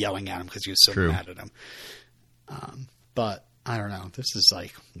 like yelling at him because he was so mad at him. But I don't know. This is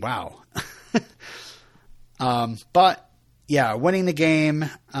like, wow. But yeah, winning the game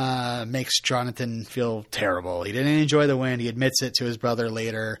makes Jonathan feel terrible. He didn't enjoy the win. He admits it to his brother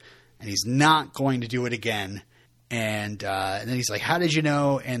later, and he's not going to do it again. And then he's like, how did you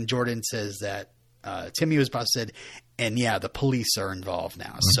know? And Jordan says that Timmy was busted, and yeah, the police are involved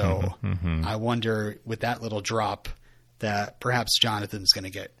now. So I wonder, with that little drop, that perhaps Jonathan's going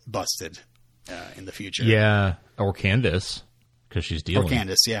to get busted in the future. Yeah, or Candace, because she's dealing. Or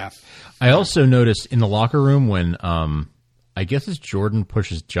Candace, yeah. I also noticed in the locker room when I guess it's Jordan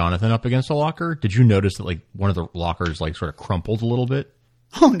pushes Jonathan up against a locker. Did you notice that like one of the lockers like sort of crumpled a little bit?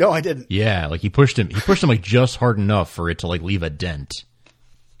 Oh no, I didn't. Yeah, like he pushed him like just hard enough for it to like leave a dent.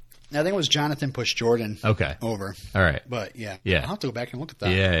 I think it was Jonathan pushed Jordan over. All right. But yeah. Yeah. I'll have to go back and look at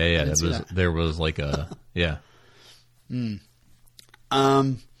that. Yeah. There was like a yeah. So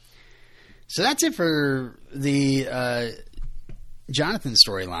that's it for the Jonathan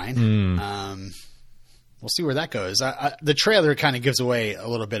storyline. We'll see where that goes. The trailer kind of gives away a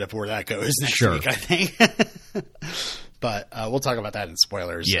little bit of where that goes next week, I think. But we'll talk about that in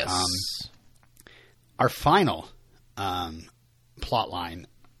spoilers. Yes. Our final plot line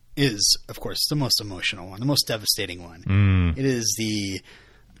is, of course, the most emotional one, the most devastating one. It is the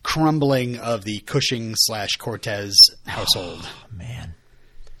crumbling of the Cushing/Cortez household. Oh, man.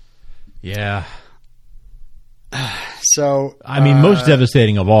 Yeah. So, I mean, most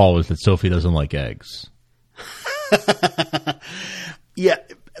devastating of all is that Sophie doesn't like eggs. Yeah,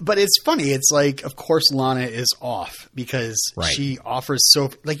 but it's funny. It's like, of course, Lana is off because she offers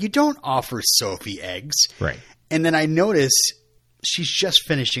Sophie. Like, you don't offer Sophie eggs. Right. And then I notice she's just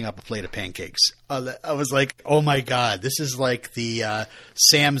finishing up a plate of pancakes. I was like, oh my God, this is like the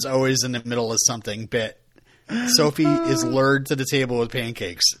Sam's always in the middle of something bit. Sophie is lured to the table with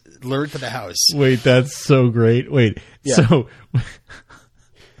pancakes, lured to the house. Wait, that's so great. Wait, so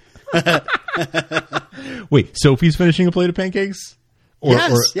wait, Sophie's finishing a plate of pancakes?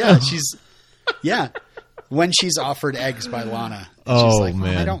 She's when she's offered eggs by Lana. Oh, she's like,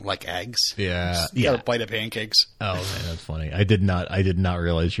 man. I don't like eggs. Yeah. Just got a bite of pancakes. Oh man, that's funny. I did not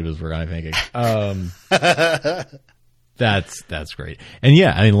realize she was working on pancakes. That's great. And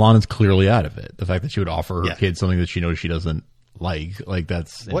yeah, I mean, Lana's clearly out of it. The fact that she would offer her kid something that she knows she doesn't like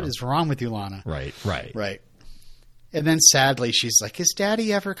that's what is wrong with you, Lana? Right. And then sadly, she's like, "Is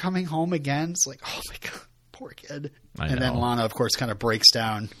Daddy ever coming home again?" It's like, oh my God, poor kid. And then Lana, of course, kind of breaks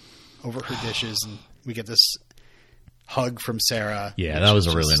down over her dishes, and we get this hug from Sarah. Yeah, that was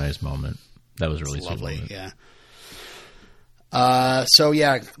a really nice moment. That was really lovely. Moment. Yeah. So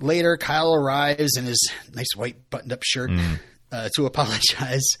yeah, later Kyle arrives in his nice white buttoned-up shirt to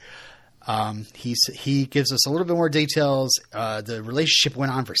apologize. He gives us a little bit more details. The relationship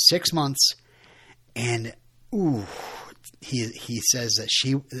went on for 6 months, and he says that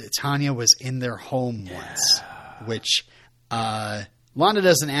Tanya was in their home once, which Lana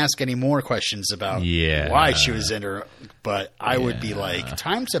doesn't ask any more questions about why she was in her, but I would be like,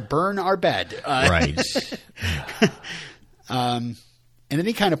 time to burn our bed. Right. And then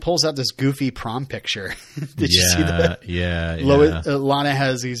he kind of pulls out this goofy prom picture. Did you see that? Yeah. Lana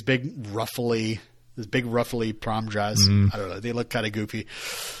has these big ruffly prom dress. I don't know. They look kind of goofy.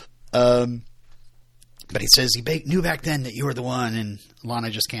 But he says he knew back then that you were the one, and Lana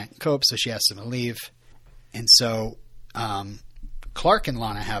just can't cope, so she asks him to leave. And so Clark and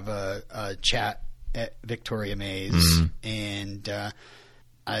Lana have a chat at Victoria Mays, and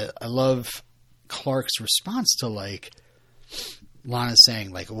I love Clark's response to, like, Lana's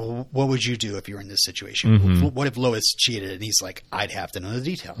saying, like, well, what would you do if you were in this situation? What if Lois cheated? And he's like, I'd have to know the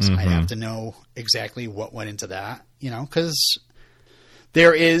details. I'd have to know exactly what went into that, because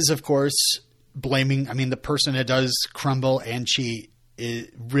there is, of course, blaming. I mean, the person that does crumble and cheat,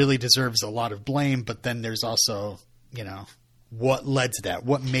 it really deserves a lot of blame. But then there's also, what led to that?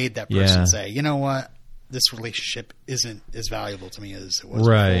 What made that person say, you know what? This relationship isn't as valuable to me as it was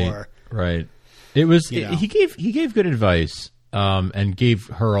before. Right. It was, he gave good advice. And gave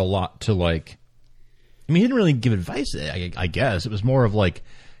her a lot to, like, I mean, he didn't really give advice, I guess. It was more of, like,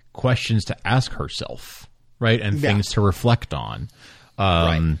 questions to ask herself, right? And things to reflect on,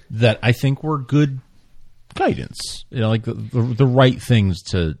 that I think were good guidance, like the right things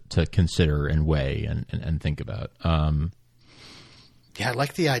to consider and weigh and think about. Yeah, I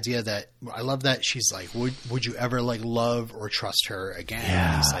like the idea that, I love that she's like, would you ever, like, love or trust her again?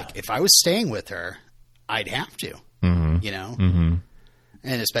 Yeah. He's like, if I was staying with her, I'd have to.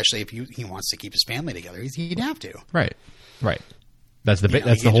 And especially if he wants to keep his family together, he'd have to. Right. That's the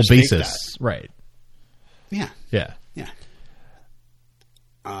that's the whole basis. Right. Yeah.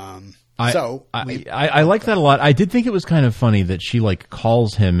 I like that a lot. I did think it was kind of funny that she, like,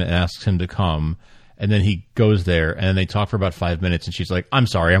 calls him and asks him to come, and then he goes there, and then they talk for about 5 minutes, and she's like, "I'm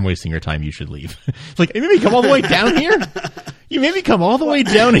sorry, I'm wasting your time. You should leave." It's like, you made me come all the way down here. You made me come all the way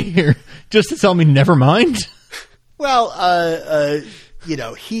down here just to tell me never mind. Well,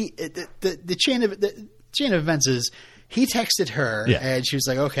 the chain of events is he texted her and she was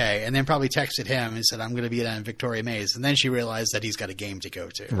like, okay, and then probably texted him and said, I'm going to be down in Victoria Mays, and then she realized that he's got a game to go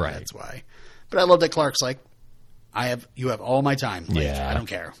to. Right. That's why. But I love that Clark's like, you have all my time. Like, I don't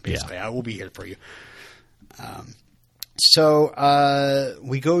care. Basically, I will be here for you. So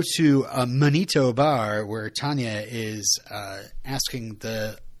we go to a Manito bar where Tanya is asking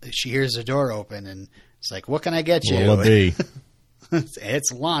she hears the door open and it's like, what can I get you? What'll it be?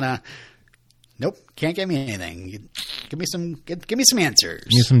 It's Lana. Nope, can't get me anything. Give me some answers.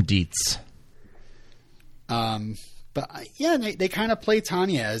 Give me some deets. But they kind of play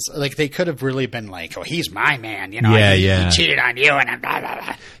Tanya as, like, they could have really been like, oh, he's my man, He cheated on you and blah blah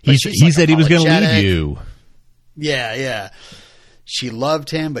blah. He said he was going to leave you. Yeah. She loved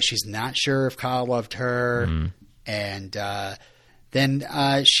him, but she's not sure if Kyle loved her. And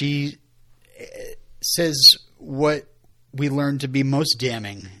then she says what we learned to be most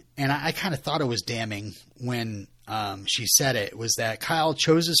damning, and I kind of thought it was damning when she said it, was that Kyle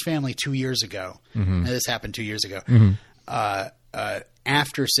chose his family 2 years ago. Now, this happened 2 years ago,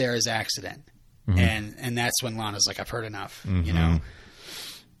 after Sarah's accident. And that's when Lana's like, I've heard enough, And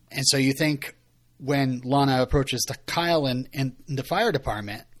so you think when Lana approaches Kyle and the fire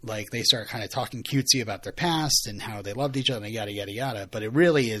department, like, they start kind of talking cutesy about their past and how they loved each other, yada, yada, yada. But it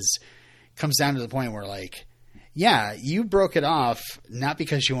really comes down to the point where, like, yeah, you broke it off not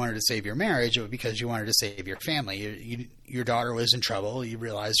because you wanted to save your marriage, but because you wanted to save your family. Your daughter was in trouble. You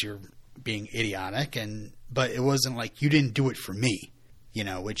realize you're being idiotic, but it wasn't like you didn't do it for me,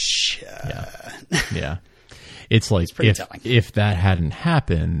 which it's like, it's if that hadn't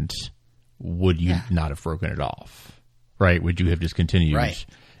happened, would you not have broken it off? Right? Would you have just continued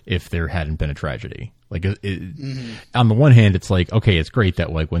if there hadn't been a tragedy? Like, on the one hand, it's like, okay, it's great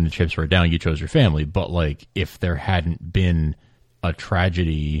that, like, when the chips were down, you chose your family. But, like, if there hadn't been a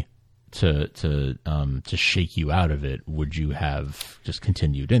tragedy to shake you out of it, would you have just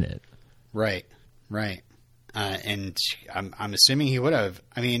continued in it? Right. And I'm assuming he would have.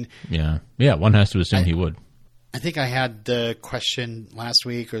 I mean, yeah. One has to assume he would. I think I had the question last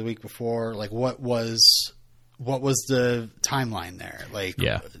week or the week before, like, what was the timeline there? Like,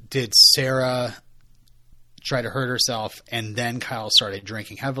 did Sarah try to hurt herself and then Kyle started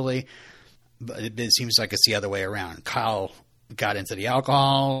drinking heavily? But it seems like it's the other way around. Kyle got into the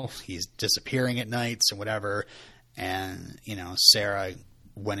alcohol. He's disappearing at nights and whatever. And, Sarah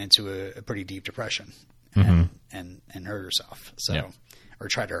went into a pretty deep depression and hurt herself. Or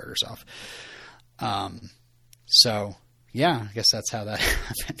tried to hurt herself. So yeah, I guess that's how that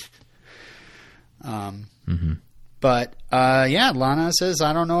happened. But Lana says,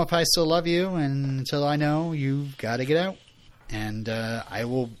 I don't know if I still love you, and until I know, you've got to get out. And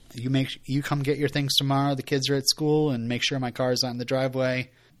you come get your things tomorrow. The kids are at school, and make sure my car is out in the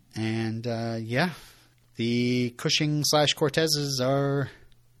driveway. And the Cushing / Cortezes are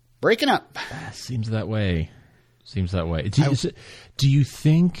breaking up. Seems that way. Seems that way. Do you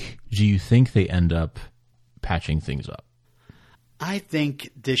think they end up patching things up? I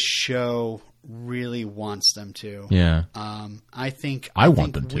think this show really wants them to. Yeah. I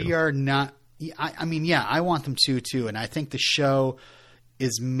want them to. We are not. I mean, yeah, I want them to too, and I think the show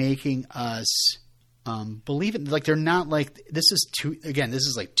is making us believe it. Like they're not like this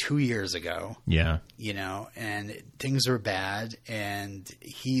is like 2 years ago. Yeah. You know, and things are bad, and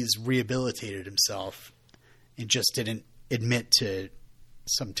he's rehabilitated himself and just didn't admit to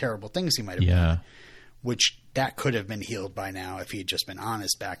some terrible things he might have done, which that could have been healed by now if he had just been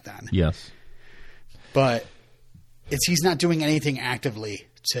honest back then. Yes. But he's not doing anything actively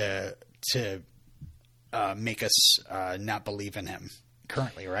to make us not believe in him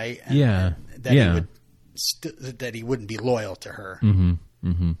currently, right? And that he wouldn't be loyal to her. Mm-hmm.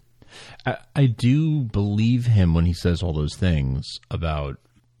 Mm-hmm. I do believe him when he says all those things about,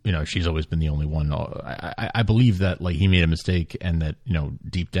 you know, she's always been the only one. I believe that, like, he made a mistake and that, you know,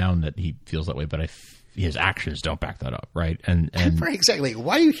 deep down that he feels that way, but his actions don't back that up, right? And right, exactly.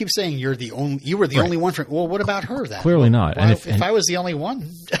 Why do you keep saying you were the only one for? Well, what about her then? Clearly not. Why, if I was the only one,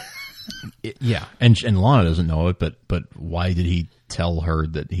 yeah. And Lana doesn't know it, but why did he tell her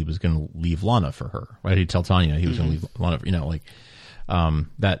that he was going to leave Lana for her? Why did he tell Tanya he was going to leave Lana? For, you know, like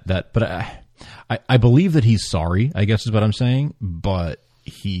that. But I believe that he's sorry, I guess is what I'm saying. But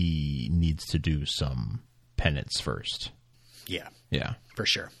he needs to do some penance first. Yeah, for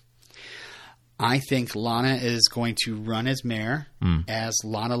sure. I think Lana is going to run as mayor as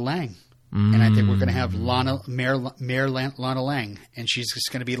Lana Lang. And I think we're going to have Mayor Lana Lang, and she's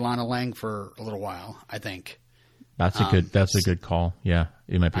just going to be Lana Lang for a little while, I think. That's a good call. Yeah,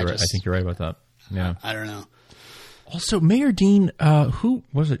 you might be right. I think you're right about that. Yeah. I don't know. Also, Mayor Dean, who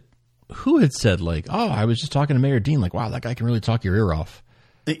was it? Who had said, like, oh, I was just talking to Mayor Dean, like, wow, that guy can really talk your ear off.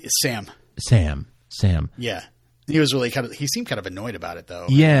 Sam. Yeah. He seemed kind of annoyed about it, though.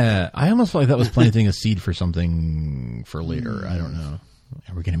 Yeah. I almost felt like that was planting a seed for something for later. I don't know.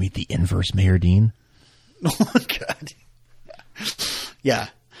 Are we going to meet the inverse Mayor Dean? Oh, my God. Yeah.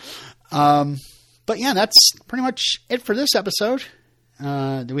 But, yeah, that's pretty much it for this episode.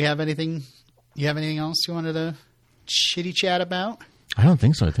 Do we have anything? You have anything else you wanted to chitty chat about? I don't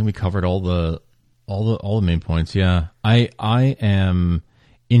think so. I think we covered all the main points. Yeah. I am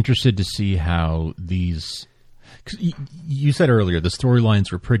interested to see how these... Cause you said earlier the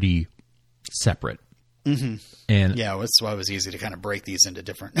storylines were pretty separate. Mm-hmm. And yeah, that's why it was easy to kind of break these into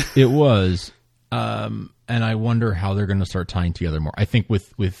different. It was, and I wonder how they're going to start tying together more. I think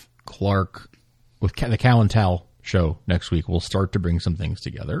with Clark, with the Cal and Tal show next week, we'll start to bring some things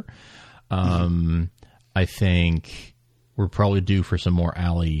together. I think we're probably due for some more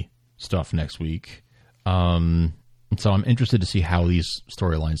Allie stuff next week. So I'm interested to see how these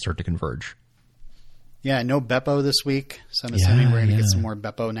storylines start to converge. Yeah, no Beppo this week, so I'm assuming we're going to get some more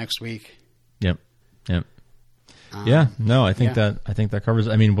Beppo next week. Yep. Yeah, no, I think that covers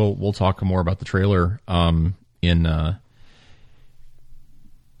it. I mean, we'll talk more about the trailer in the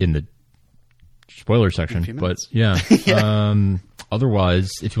spoiler section, but yeah.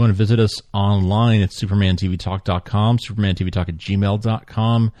 Otherwise, if you want to visit us online, it's supermantvtalk.com,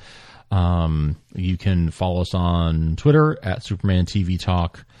 supermantvtalk@gmail.com. You can follow us on Twitter at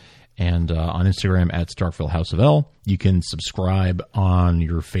supermantvtalk. And on Instagram at Starkville House of L. You can subscribe on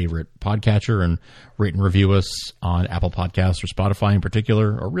your favorite podcatcher and rate and review us on Apple Podcasts or Spotify in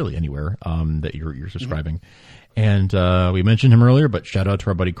particular, or really anywhere that you're subscribing. And we mentioned him earlier, but shout out to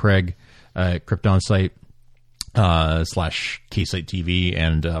our buddy Craig at Krypton Site / KSite TV,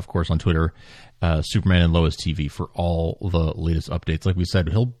 and of course on Twitter, Superman and Lois TV for all the latest updates. Like we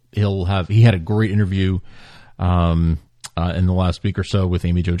said, he had a great interview. In the last week or so with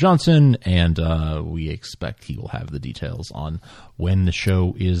Amy Jo Johnson, and we expect he will have the details on when the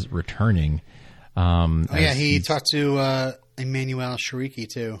show is returning. He talked to Emmanuel Shariki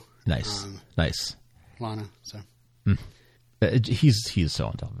too. Nice. Lana. So he's so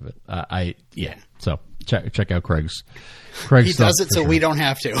on top of it. So check out Craig's. He does it so we don't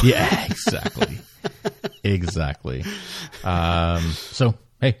have to. Yeah, exactly. Exactly. So.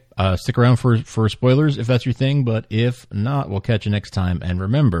 Hey, stick around for spoilers if that's your thing, but if not, we'll catch you next time. And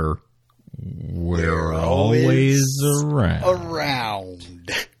remember, we're always around.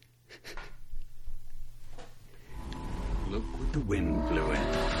 Look what the wind blew in.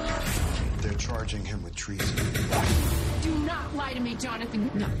 They're charging him with treason. Do not lie to me,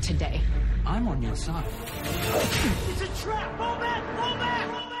 Jonathan. Not today. I'm on your side. It's a trap! Fall back! Fall back!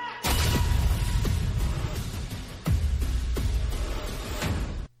 Fall back!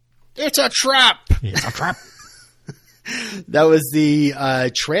 It's a trap! It's a trap! That was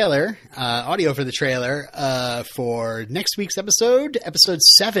the trailer, audio for the trailer for next week's episode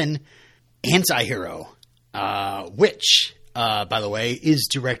 7, Anti-Hero, which, by the way, is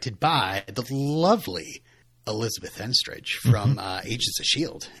directed by the lovely Elizabeth Enstridge from Agents of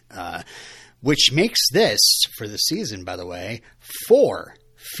S.H.I.E.L.D., which makes this, for the season, by the way, 4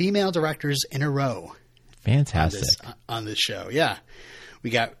 female directors in a row. Fantastic. On this show. Yeah. We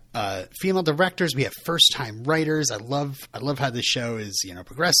got female directors. We have first-time writers. I love how this show is,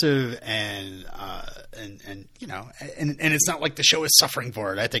 progressive and it's not like the show is suffering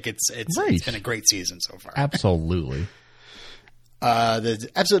for it. I think it's been a great season so far. Absolutely. The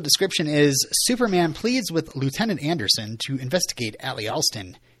episode description is: Superman pleads with Lieutenant Anderson to investigate Allie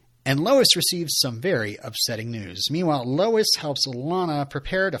Alston, and Lois receives some very upsetting news. Meanwhile, Lois helps Lana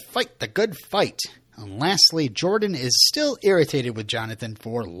prepare to fight the good fight. And lastly, Jordan is still irritated with Jonathan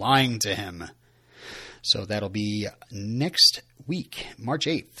for lying to him. So that'll be next week, March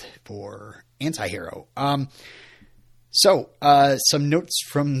 8th, for Anti-Hero. Some notes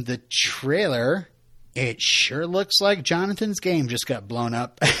from the trailer. It sure looks like Jonathan's game just got blown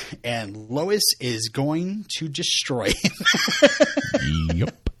up, and Lois is going to destroy him.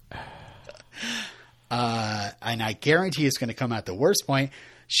 Yep. And I guarantee it's going to come at the worst point.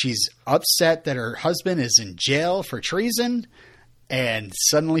 She's upset that her husband is in jail for treason, and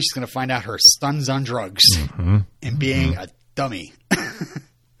suddenly she's going to find out her son's on drugs and being a dummy.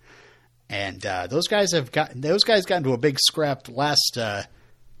 And those guys got into a big scrap last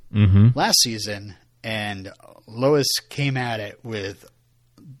season, and Lois came at it with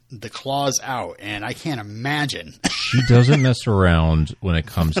the claws out, and I can't imagine. She doesn't mess around when it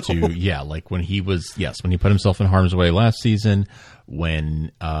comes to like when he put himself in harm's way last season,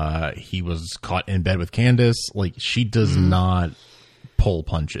 when he was caught in bed with Candace. Like, she does not pull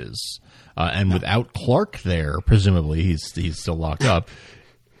punches, and without Clark there, presumably he's still locked up.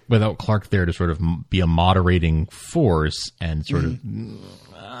 Without Clark there to sort of be a moderating force and sort of,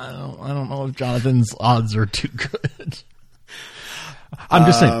 I don't know if Jonathan's odds are too good. I'm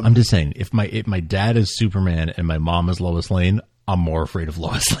just saying. If my dad is Superman and my mom is Lois Lane, I'm more afraid of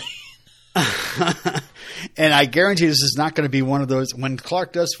Lois Lane. And I guarantee this is not going to be one of those. When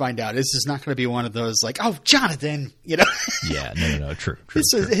Clark does find out, this is not going to be one of those like, oh, Jonathan, Yeah, no, true.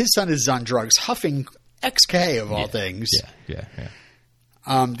 His son is on drugs, huffing XK of all things. Yeah.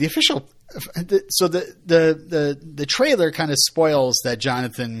 The official. So the trailer kind of spoils that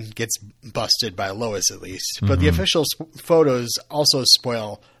Jonathan gets busted by Lois, at least, but the official photos also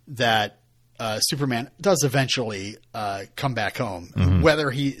spoil that Superman does eventually come back home.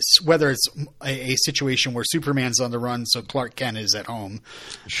 Whether it's a situation where Superman's on the run, so Clark Kent is at home,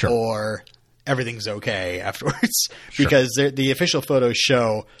 or everything's okay afterwards, because the official photos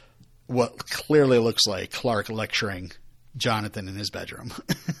show what clearly looks like Clark lecturing Jonathan in his bedroom.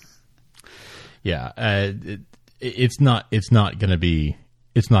 Yeah, it's not going to be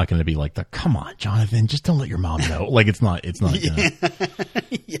like the, come on, Jonathan, just don't let your mom know. Like, it's not it's not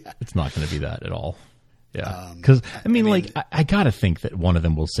going to be that at all. Yeah. Cuz I got to think that one of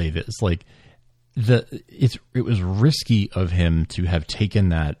them will say this, like, it was risky of him to have taken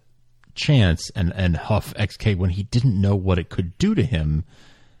that chance and huff XK when he didn't know what it could do to him,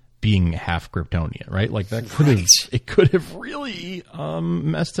 being half Kryptonian, right? Like, that could have really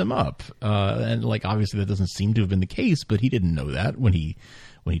messed him up. And like, obviously that doesn't seem to have been the case, but he didn't know that when he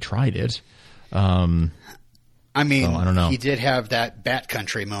tried it. I don't know. He did have that Bat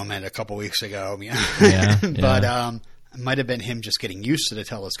Country moment a couple weeks ago. Yeah. But it might have been him just getting used to the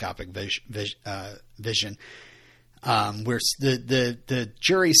telescopic vision. Where the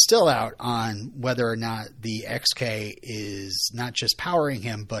jury's still out on whether or not the XK is not just powering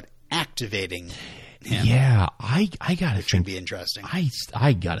him, but activating him. Yeah, I gotta think, should be interesting.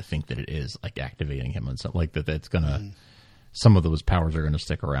 I gotta think that it is like activating him on something like that. That's gonna some of those powers are gonna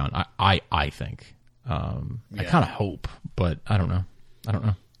stick around. I think. I kind of hope, but I don't know.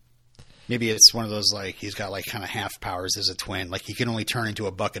 Maybe it's one of those, like, he's got like kind of half powers as a twin. Like, he can only turn into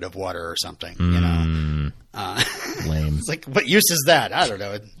a bucket of water or something, you know? Lame. It's like, what use is that? I don't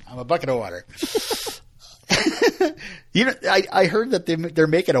know. I'm a bucket of water. I heard that they're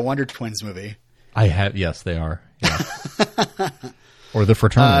making a Wonder Twins movie. Yes, they are. Yeah. Or the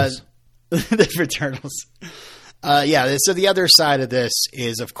Fraternals. The Fraternals. So the other side of this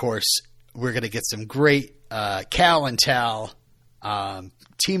is, of course, we're going to get some great Cal and Tal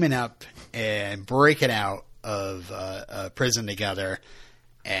teaming up and breaking out of prison together,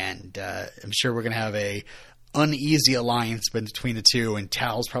 and I'm sure we're going to have a uneasy alliance between the two, and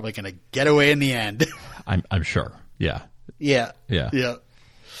Tal's probably going to get away in the end. I'm sure. Yeah. Yeah. Yeah. Yeah.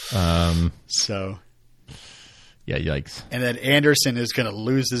 So. Yeah, yikes. And then Anderson is going to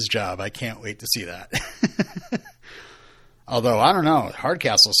lose his job. I can't wait to see that. Although, I don't know.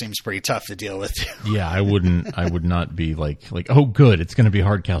 Hardcastle seems pretty tough to deal with. Yeah, I would not be like, oh, good, it's going to be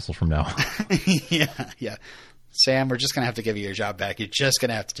Hardcastle from now on. Yeah. Sam, we're just going to have to give you your job back. You're just going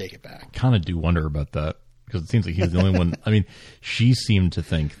to have to take it back. Kind of do wonder about that, because it seems like he's the only one. I mean, she seemed to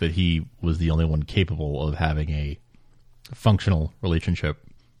think that he was the only one capable of having a functional relationship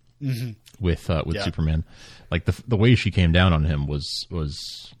with Superman. Like the way she came down on him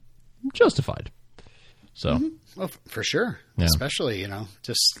was justified. So, Well, for sure. Yeah. Especially,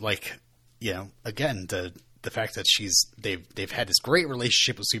 just like, again, the fact that they've had this great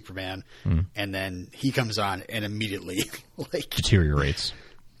relationship with Superman, and then he comes on and immediately deteriorates.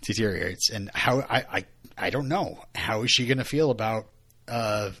 And how I don't know, how is she going to feel about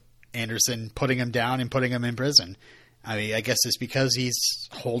Anderson putting him down and putting him in prison? I mean, I guess it's because he's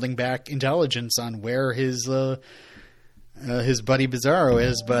holding back intelligence on where his buddy Bizarro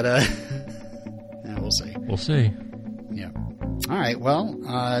is, but yeah, we'll see. We'll see. Yeah. All right. Well,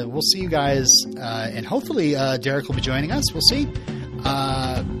 we'll see you guys, and hopefully Derek will be joining us. We'll see.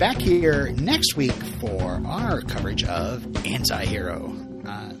 Back here next week for our coverage of Anti-Hero.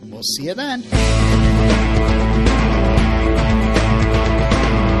 We'll see you then.